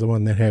 I'm always the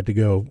one that had to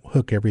go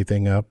hook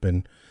everything up,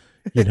 and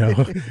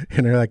and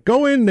they're like,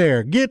 "Go in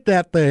there, get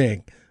that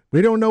thing.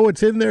 We don't know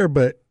what's in there,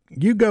 but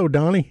you go,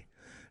 Donnie."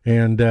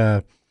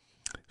 And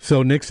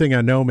so next thing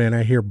I know, man,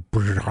 I hear.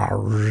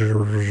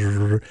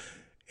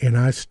 And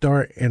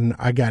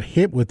I got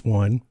hit with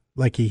one,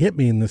 like he hit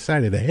me in the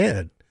side of the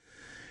head.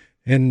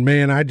 And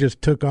man, I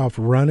just took off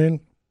running.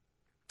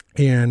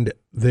 And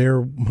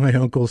there, my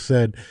uncle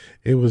said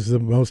it was the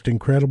most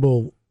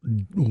incredible,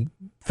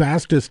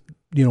 fastest,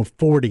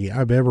 40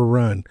 I've ever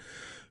run,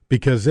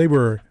 because they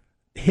were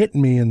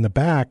hitting me in the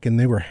back and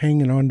they were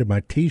hanging onto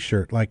my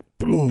T-shirt like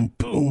boom,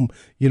 boom,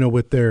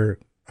 with their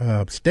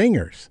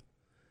stingers.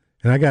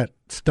 And I got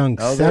stung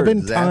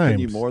 7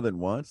 times. You more than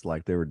once,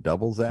 like they were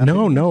double zapping?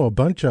 No, a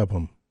bunch of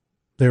them.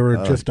 There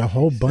were just a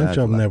whole bunch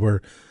of them that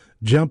were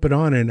jumping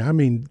on. And, I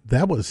mean,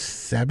 that was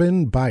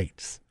 7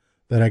 bites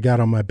that I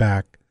got on my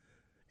back.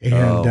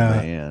 And,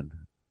 man.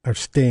 Or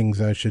stings,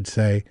 I should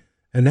say.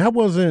 And that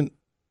wasn't,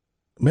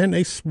 man,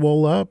 they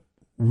swole up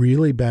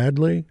really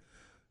badly.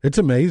 It's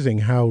amazing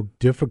how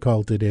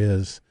difficult it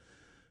is.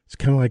 It's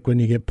kind of like when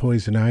you get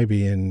poison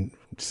ivy and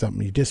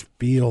something, you just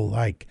feel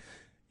like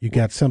you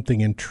got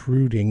something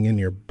intruding in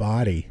your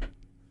body.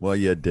 Well,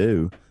 you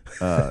do.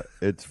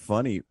 It's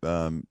funny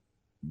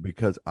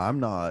because I'm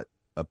not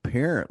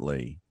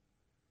apparently,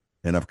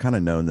 and I've kind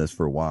of known this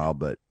for a while,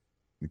 but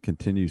it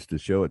continues to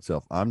show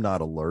itself. I'm not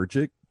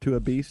allergic to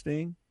a bee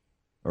sting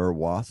or a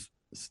wasp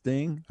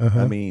sting.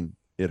 I mean,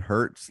 it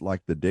hurts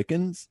like the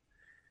dickens.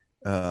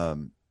 But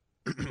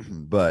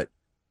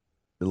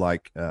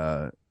like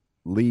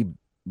Lee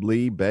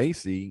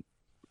Basie,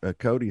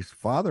 Cody's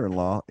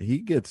father-in-law, he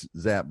gets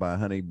zapped by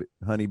a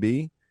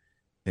honeybee,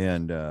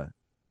 and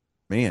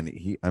man,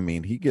 he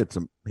gets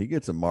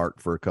a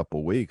mark for a couple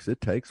of weeks. It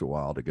takes a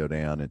while to go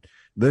down. And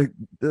the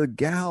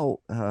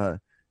gal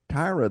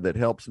Tyra that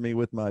helps me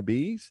with my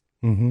bees,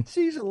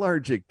 she's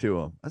allergic to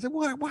them. I said,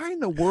 why in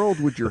the world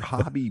would your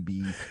hobby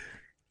be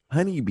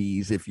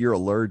honeybees if you're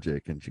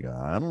allergic? And she goes,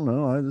 I don't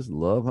know, I just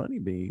love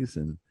honeybees.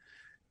 And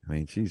I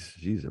mean,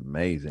 she's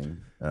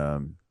amazing.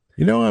 I'm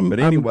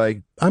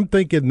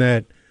thinking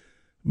that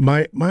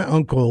my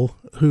uncle,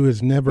 who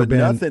has never been,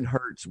 nothing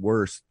hurts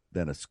worse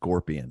than a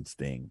scorpion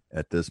sting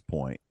at this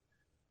point.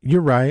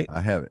 You're right.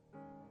 I had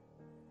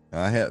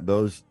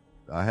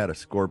a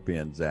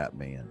scorpion zap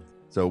me. And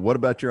so what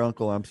about your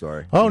uncle? I'm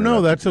sorry. Oh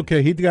no, that's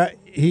okay. He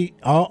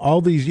all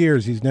these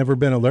years he's never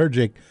been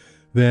allergic.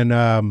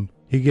 Then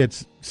he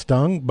gets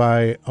stung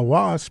by a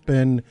wasp,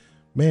 and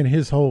man,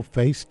 his whole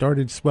face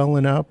started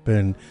swelling up.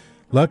 And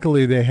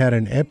luckily they had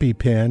an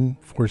EpiPen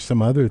for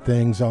some other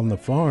things on the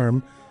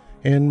farm,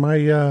 and my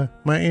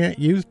aunt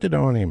used it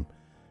on him,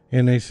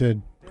 and they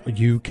said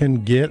you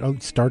can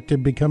start to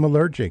become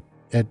allergic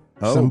at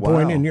some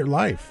point in your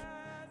life,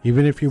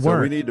 even if you weren't.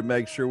 So we need to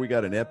make sure we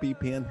got an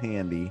EpiPen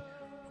handy.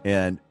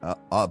 And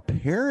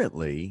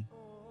apparently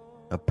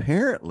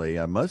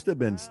I must have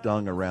been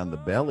stung around the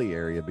belly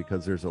area,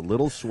 because there's a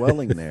little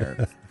swelling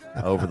there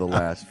over the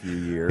last few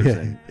years,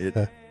 and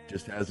it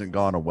just hasn't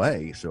gone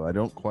away. So I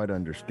don't quite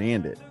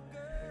understand it.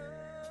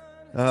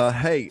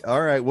 Hey,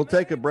 all right, we'll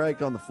take a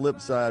break. On the flip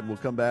side, we'll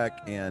come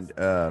back, and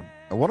I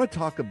want to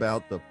talk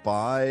about the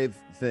 5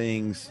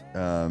 things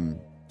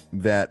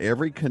that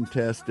every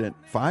contestant,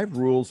 5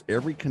 rules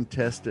every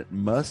contestant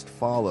must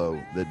follow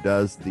that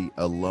does the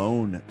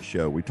Alone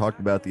show. We talked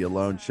about the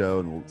Alone show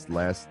in the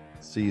last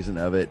season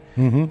of it,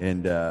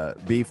 and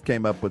Beef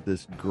came up with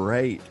this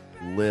great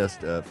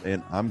list of,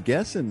 and I'm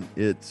guessing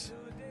it's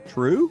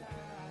true.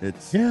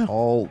 It's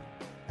all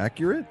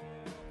accurate.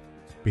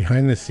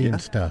 Behind the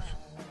scenes stuff.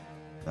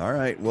 All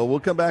right. Well, we'll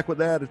come back with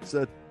that. It's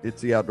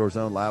the Outdoor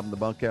Zone live in the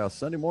Bunkhouse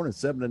Sunday morning,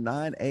 7 to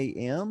 9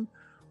 a.m.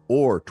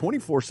 or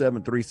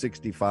 24/7,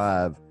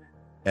 365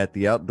 at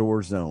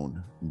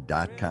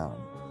theoutdoorzone.com.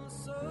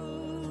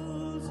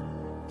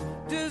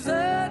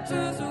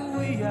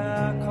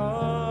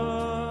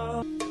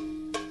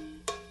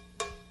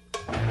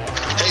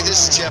 Hey,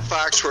 this is Jeff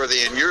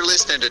Foxworthy, and you're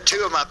listening to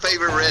 2 of my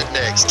favorite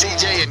rednecks,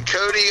 TJ and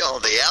Cody,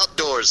 on the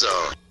Outdoor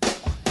Zone.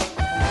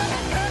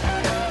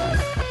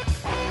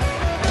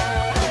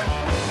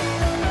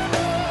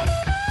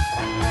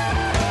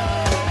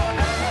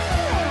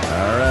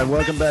 All right,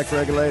 welcome back,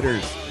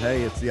 regulators.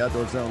 Hey, it's the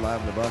Outdoor Zone live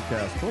in the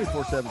Bunkhouse,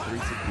 24/7,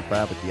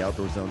 365 at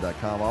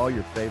theoutdoorzone.com. All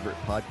your favorite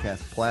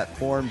podcast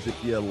platforms.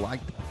 If you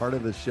liked part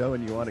of the show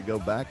and you want to go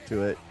back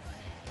to it,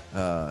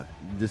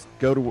 just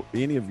go to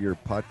any of your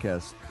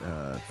podcast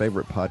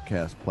favorite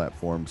podcast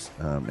platforms,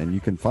 and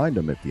you can find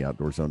them at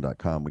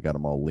theoutdoorzone.com. We got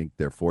them all linked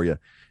there for you.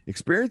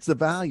 Experience the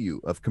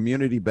value of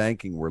community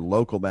banking where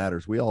local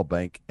matters. We all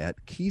bank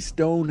at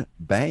Keystone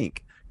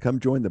Bank. Come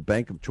join the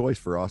bank of choice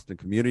for Austin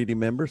community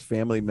members,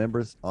 family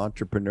members,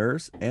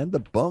 entrepreneurs, and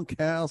the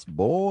Bunkhouse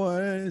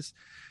Boys.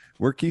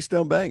 We're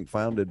Keystone Bank,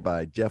 founded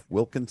by Jeff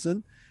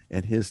Wilkinson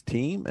and his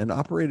team, and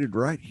operated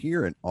right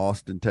here in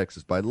Austin,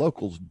 Texas, by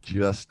locals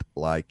just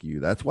like you.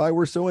 That's why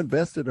we're so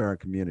invested in our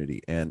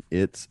community and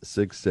its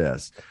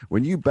success.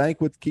 When you bank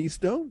with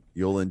Keystone,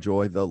 you'll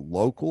enjoy the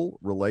local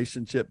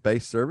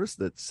relationship-based service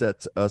that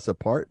sets us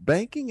apart.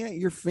 Banking at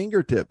your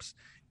fingertips,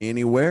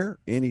 anywhere,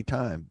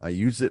 anytime. I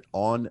use it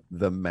on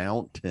the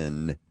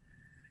mountain.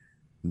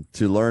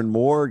 To learn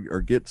more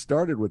or get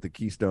started with the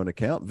Keystone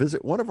account,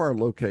 visit one of our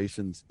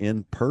locations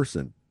in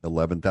person.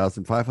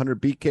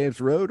 11,500 Bee Caves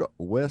Road,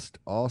 West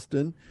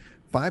Austin,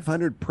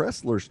 500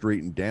 Pressler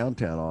Street in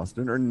downtown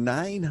Austin, or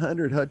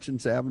 900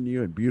 Hutchins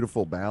Avenue in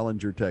beautiful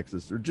Ballinger,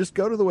 Texas. Or just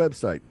go to the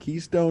website,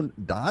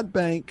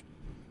 keystone.bank,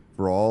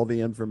 for all the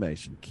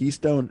information.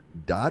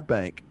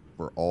 Keystone.bank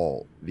for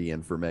all the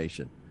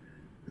information.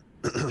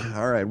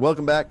 All right,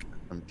 welcome back.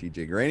 I'm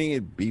TJ Graney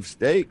at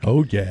Beefsteak.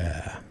 Oh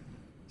yeah.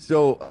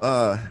 So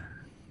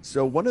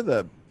one of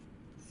the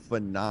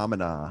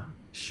phenomena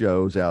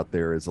shows out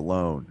there is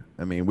Alone.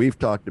 I mean, we've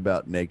talked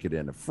about Naked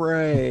and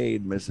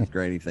Afraid. Mrs.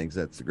 Graney thinks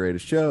that's the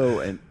greatest show,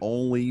 and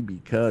only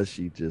because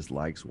she just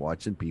likes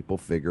watching people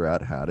figure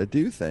out how to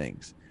do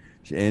things.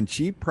 And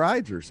she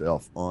prides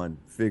herself on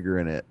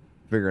figuring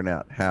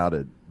out how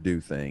to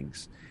do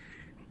things.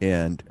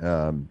 And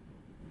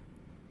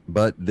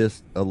but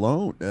this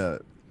alone, I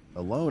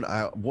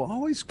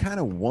always kind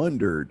of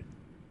wondered,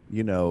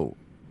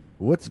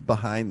 what's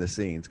behind the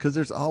scenes, because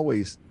there's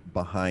always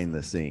behind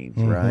the scenes,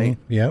 right?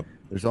 Yep.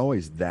 There's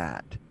always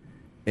that.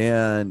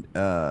 And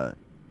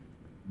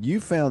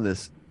you found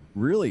this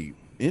really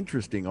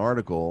interesting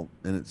article,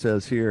 and it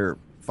says here,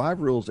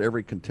 5 rules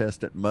every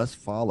contestant must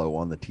follow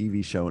on the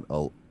TV show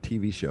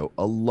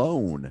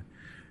Alone.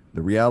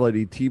 The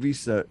reality TV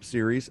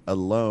series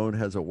Alone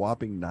has a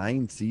whopping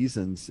 9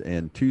 seasons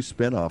and 2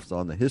 spinoffs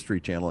on the History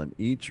Channel. In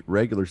each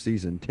regular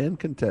season, 10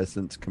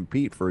 contestants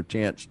compete for a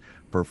chance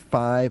for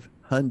 $500,000.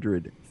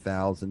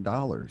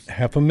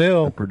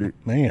 $500,000.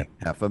 Man,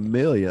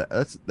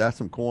 $500,000. That's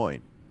some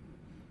coin.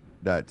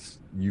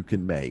 You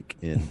can make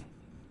in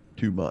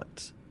 2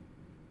 months.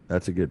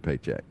 That's a good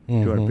paycheck.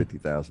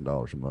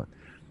 $250,000 a month.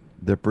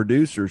 The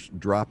producers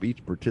drop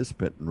each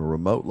participant in a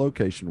remote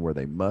location where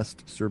they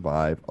must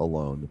survive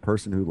alone. The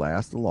person who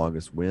lasts the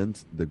longest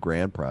wins the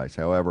grand prize.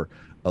 However,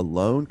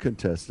 alone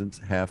contestants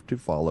have to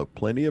follow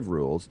plenty of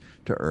rules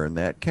to earn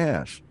that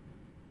cash.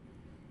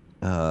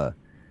 When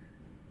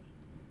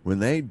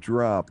they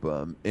drop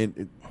them,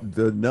 and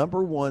the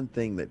number one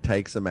thing that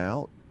takes them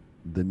out,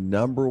 the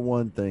number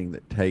one thing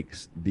that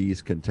takes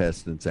these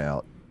contestants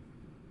out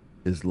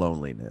is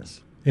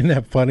loneliness. Isn't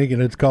that funny?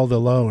 And it's called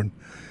Alone.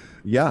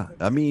 Yeah,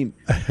 I mean,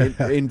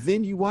 and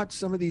then you watch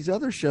some of these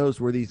other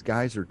shows where these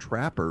guys are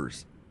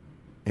trappers,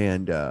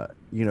 and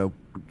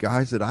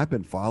guys that I've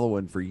been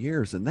following for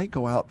years, and they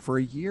go out for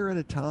a year at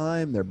a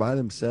time. They're by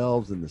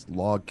themselves in this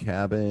log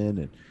cabin,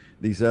 and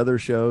these other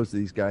shows,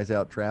 these guys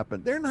out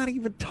trapping, they're not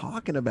even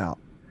talking about,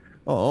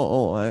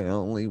 oh, I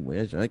only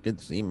wish I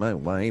could see my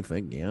wife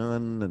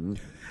again, and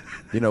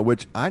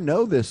which I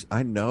know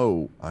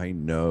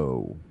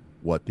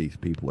what these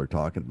people are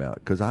talking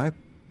about, because I've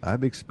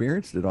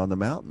experienced it on the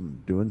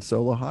mountain doing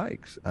solo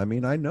hikes. I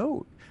mean, I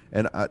know.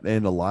 And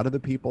a lot of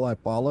the people I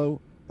follow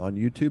on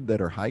YouTube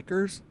that are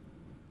hikers,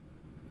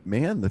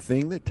 man, the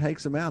thing that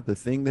takes them out, the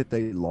thing that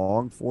they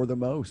long for the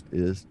most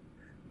is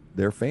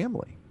their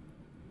family.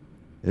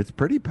 It's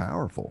pretty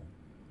powerful.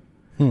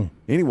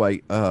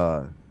 Anyway,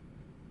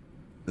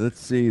 let's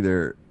see.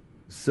 They're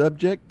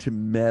subject to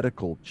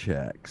medical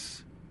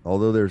checks.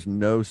 Although there's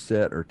no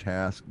set or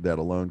task that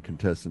alone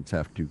contestants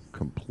have to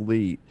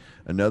complete,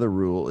 another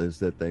rule is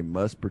that they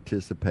must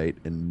participate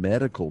in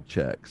medical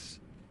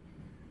checks.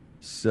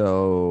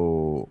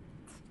 So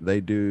they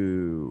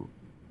do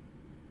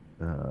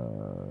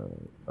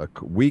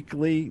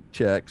weekly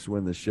checks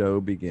when the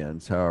show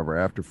begins. However,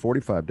 after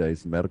 45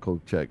 days, the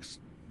medical checks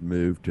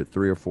move to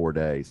 3 or 4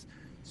 days.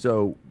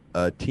 So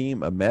a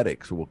team of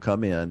medics will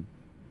come in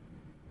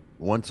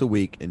once a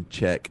week and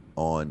check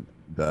on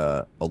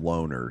the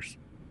aloners.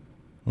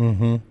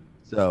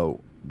 So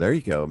there you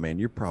go, man.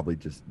 You're probably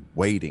just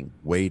waiting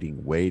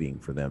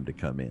for them to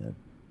come in.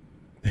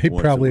 They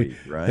probably, week,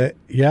 right?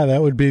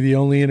 That would be the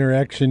only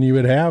interaction you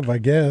would have, I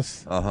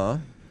guess.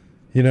 And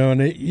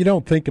you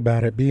don't think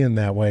about it being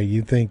that way.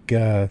 You think,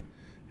 hey,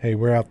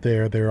 we're out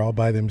there, they're all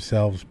by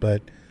themselves.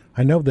 But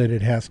I know that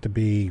it has to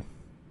be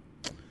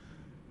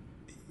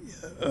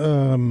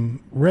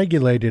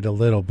regulated a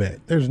little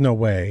bit. There's no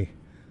way.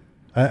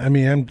 I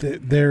mean,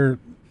 they're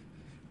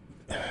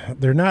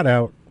not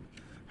out.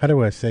 How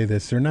do I say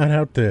this? They're not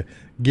out to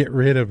get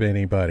rid of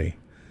anybody.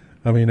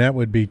 I mean, that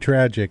would be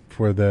tragic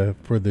for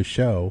the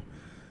show.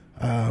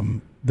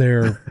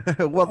 They're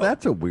well,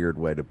 that's a weird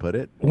way to put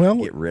it. Well,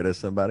 get rid of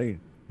somebody.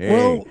 Hey,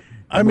 well,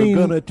 I mean,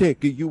 we're gonna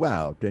take you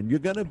out, and you're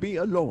gonna be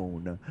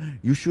alone.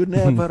 You should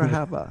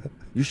never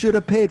You should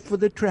have paid for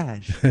the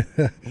trash.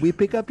 We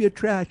pick up your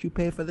trash. You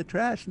pay for the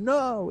trash.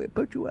 No, we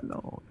put you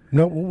alone.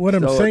 No, what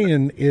I'm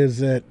saying is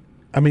that,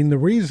 I mean, the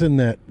reason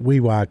that we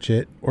watch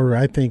it, or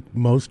I think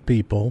most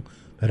people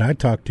that I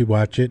talk to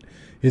watch it,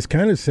 is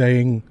kind of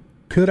saying,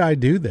 could I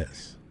do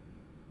this?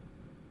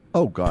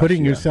 Oh, gosh.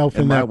 Putting yourself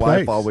in that place. My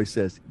wife always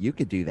says, you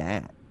could do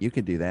that. You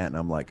could do that. And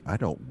I'm like, I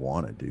don't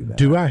want to do that.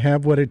 Do I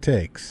have what it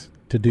takes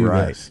to do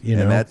this? You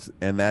know?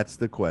 And that's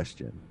the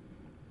question.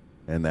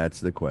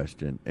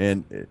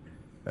 And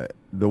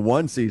the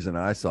one season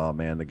I saw,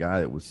 man, the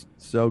guy that was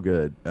so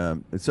good.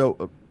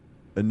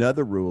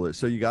 Another rule is,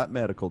 so you got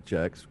medical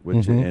checks,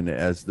 which, and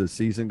as the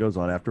season goes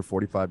on, after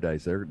 45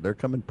 days, they're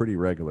coming pretty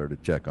regular to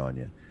check on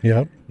you.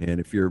 Yep. And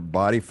if your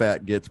body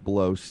fat gets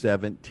below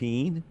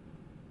 17,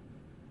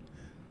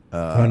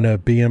 on a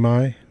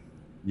BMI,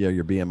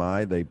 your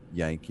BMI, they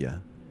yank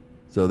you.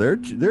 So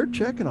they're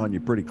checking on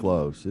you pretty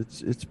close.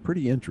 It's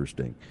pretty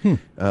interesting.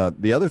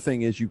 The other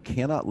thing is, you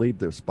cannot leave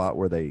the spot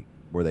where they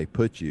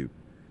put you.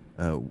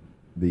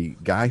 The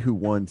guy who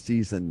won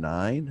season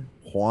 9,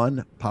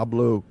 Juan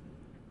Pablo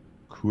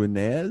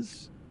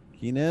Quinez,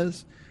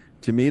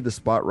 to me, the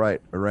spot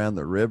right around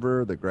the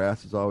river, the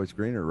grass is always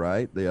greener,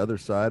 right? The other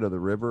side of the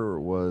river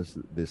was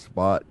the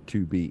spot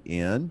to be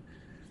in.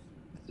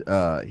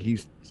 He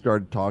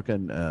started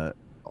talking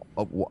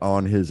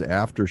on his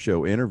after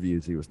show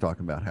interviews. He was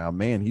talking about how,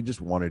 man, he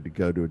just wanted to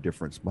go to a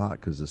different spot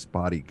because the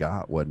spot he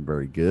got wasn't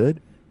very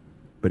good,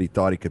 but he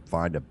thought he could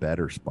find a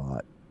better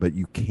spot. But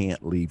you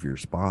can't leave your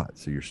spot,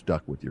 so you're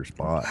stuck with your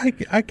spot.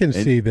 I can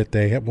see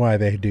that why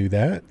they do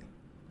that.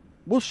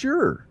 Well,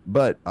 sure,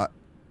 but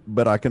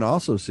I can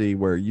also see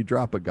where you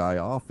drop a guy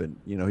off and,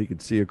 he can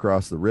see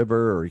across the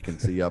river, or he can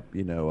see up,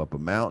 up a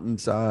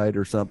mountainside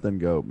or something,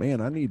 go, man,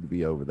 I need to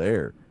be over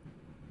there.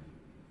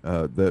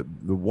 The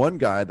one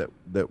guy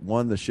that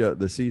won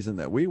the season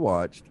that we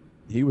watched,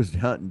 he was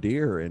hunting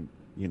deer, and,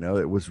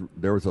 there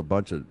was a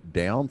bunch of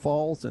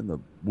downfalls in the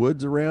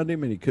woods around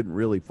him, and he couldn't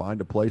really find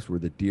a place where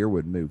the deer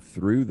would move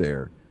through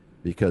there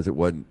because it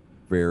wasn't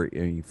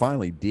and he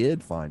finally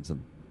did find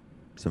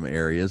some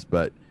areas,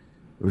 but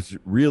it was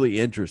really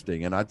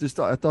interesting, and I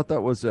thought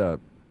that was an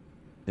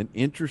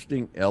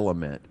interesting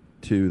element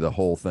to the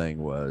whole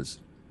thing. Was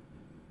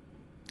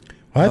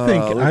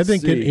I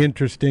think it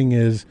interesting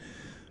is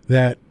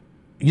that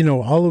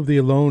all of the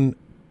alone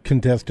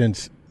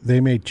contestants, they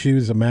may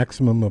choose a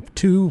maximum of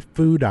 2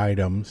 food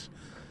items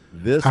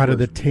out of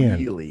the 10.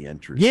 Really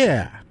interesting.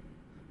 Yeah,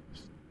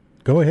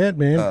 go ahead,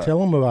 man. Tell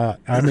them about.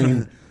 I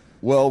mean,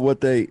 well,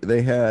 what they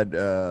had.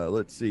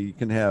 Let's see. You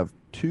can have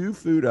 2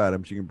 food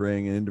items you can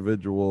bring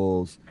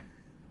individuals.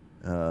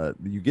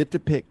 You get to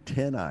pick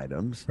 10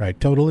 items. Right,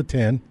 total of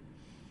 10.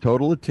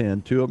 Total of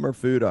 10. 2 of them are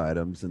food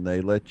items, and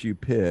they let you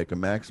pick a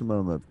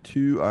maximum of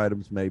 2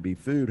 items may be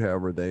food.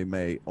 However, they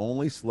may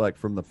only select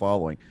from the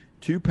following: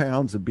 2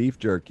 pounds of beef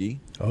jerky.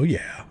 Oh,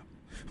 yeah.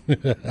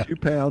 2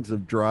 pounds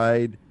of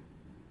dried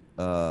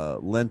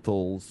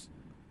lentils.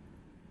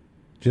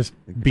 Just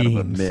beans. Kind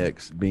of a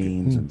mix,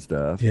 beans and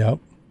stuff. Yep.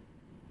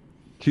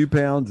 2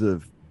 pounds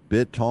of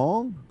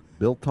biltong.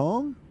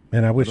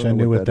 And I wish I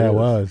knew what that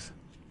was.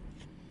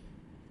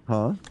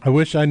 Huh? I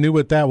wish I knew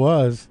what that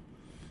was.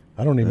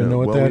 I don't even know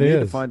what that we is. Need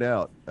to find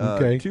out.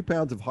 Okay. 2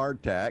 pounds of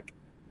hardtack.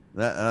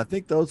 And I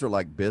think those are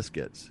like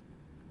biscuits.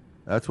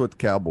 That's what the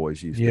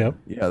cowboys used to.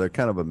 Yeah, they're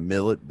kind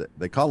of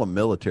they call them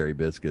military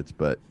biscuits,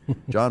 but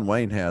John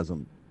Wayne has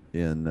them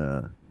in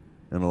a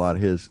lot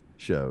of his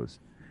shows.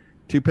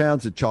 2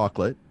 pounds of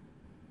chocolate.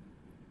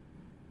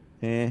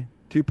 2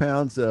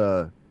 pounds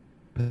of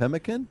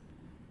pemmican.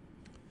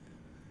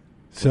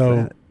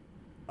 So,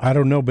 I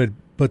don't know,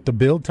 but the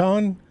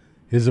biltong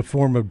is a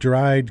form of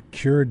dried,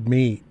 cured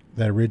meat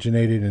that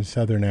originated in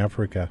southern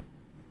Africa.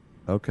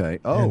 Okay.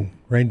 And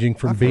ranging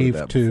from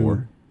beef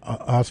to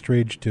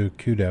ostrich to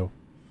kudu.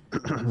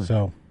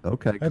 So,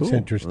 okay, that's cool.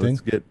 interesting.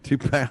 Let's get 2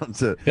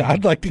 pounds of. Yeah,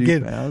 I'd like to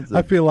get.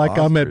 I feel like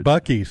I'm at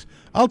Buc-ee's.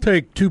 I'll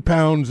take 2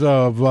 pounds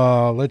of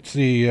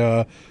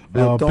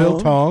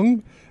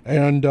biltong,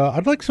 and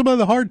I'd like some of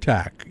the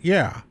hardtack.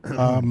 Yeah,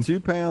 2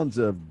 pounds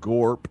of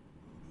gorp.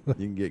 You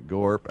can get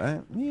gorp.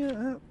 I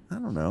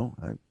don't know.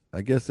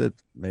 I guess it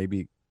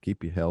maybe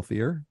keep you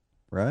healthier,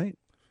 right?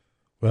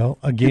 Well,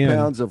 again, 2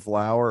 pounds of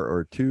flour,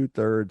 or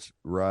 2/3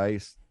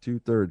 rice,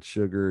 2/3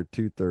 sugar,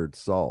 2/3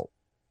 salt.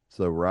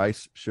 So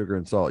rice, sugar,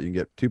 and salt. You can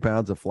get 2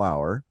 pounds of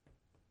flour.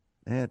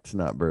 That's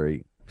not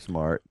very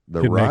smart.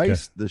 The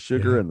rice, the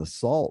sugar, and the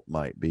salt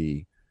might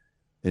be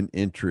an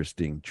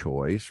interesting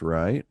choice,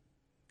 right?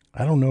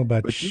 I don't know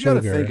about but you sugar.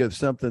 got to think of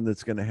something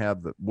that's going to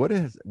have what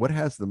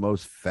has the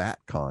most fat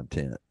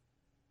content,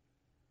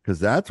 because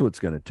that's what's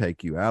going to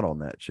take you out on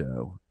that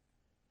show.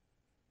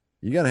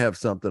 You got to have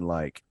something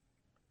like,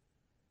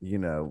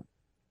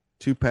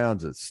 2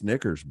 pounds of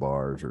Snickers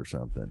bars or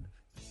something.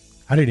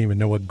 I didn't even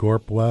know what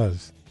gorp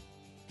was.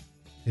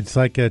 It's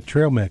like a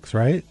trail mix,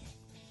 right?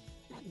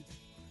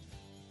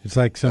 It's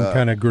like some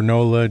kind of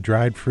granola,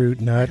 dried fruit,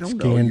 nuts,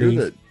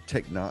 candy.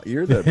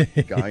 You're the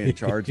guy in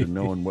charge of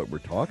knowing what we're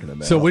talking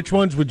about. So which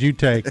ones would you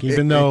take?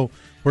 Even though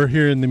we're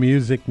hearing the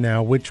music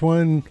now, which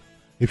one,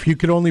 if you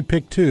could only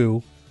pick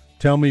 2,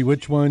 tell me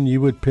which one you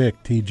would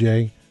pick,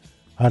 TJ,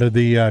 out of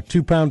the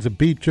 2 pounds of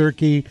beef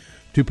jerky,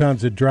 2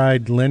 pounds of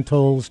dried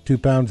lentils, 2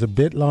 pounds of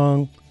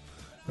biltong,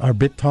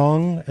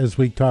 as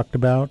we talked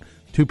about,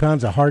 2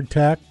 pounds of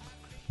hardtack,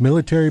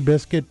 military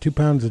biscuit, 2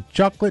 pounds of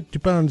chocolate, 2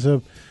 pounds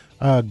of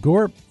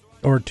gorp,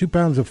 or 2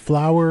 pounds of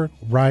flour,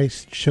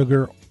 rice,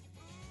 sugar,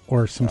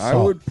 or some salt. I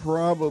would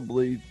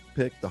probably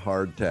pick the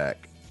hardtack.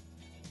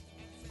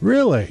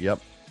 Really?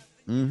 Yep.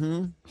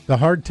 Mm-hmm. The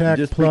hardtack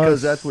just plus...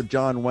 because that's what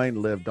John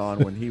Wayne lived on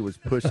when he was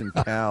pushing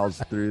cows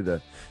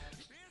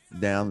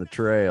down the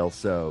trail.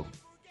 So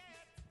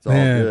it's all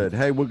good.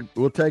 Hey,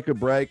 we'll take a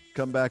break.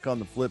 Come back on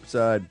the flip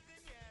side.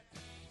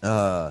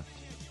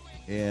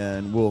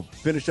 And we'll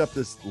finish up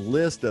this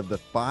list of the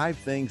 5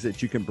 things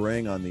that you can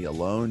bring on the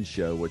Alone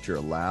show, which you're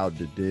allowed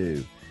to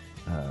do.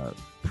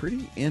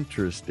 Pretty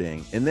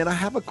interesting. And then I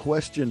have a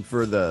question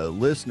for the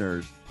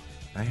listeners.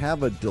 I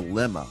have a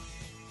dilemma,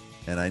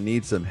 and I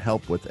need some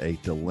help with a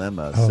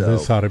dilemma. Oh, so,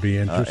 this ought to be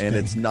interesting. And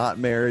it's not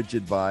marriage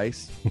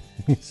advice.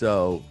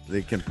 So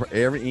they can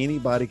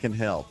anybody can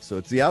help. So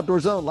it's the Outdoor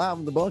Zone live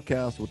in the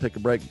bunkhouse. We'll take a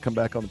break and come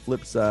back on the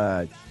flip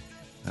side.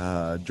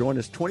 Join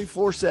us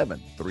 24/7,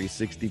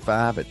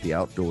 365 at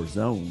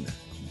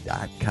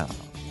theoutdoorzone.com.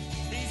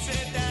 He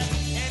said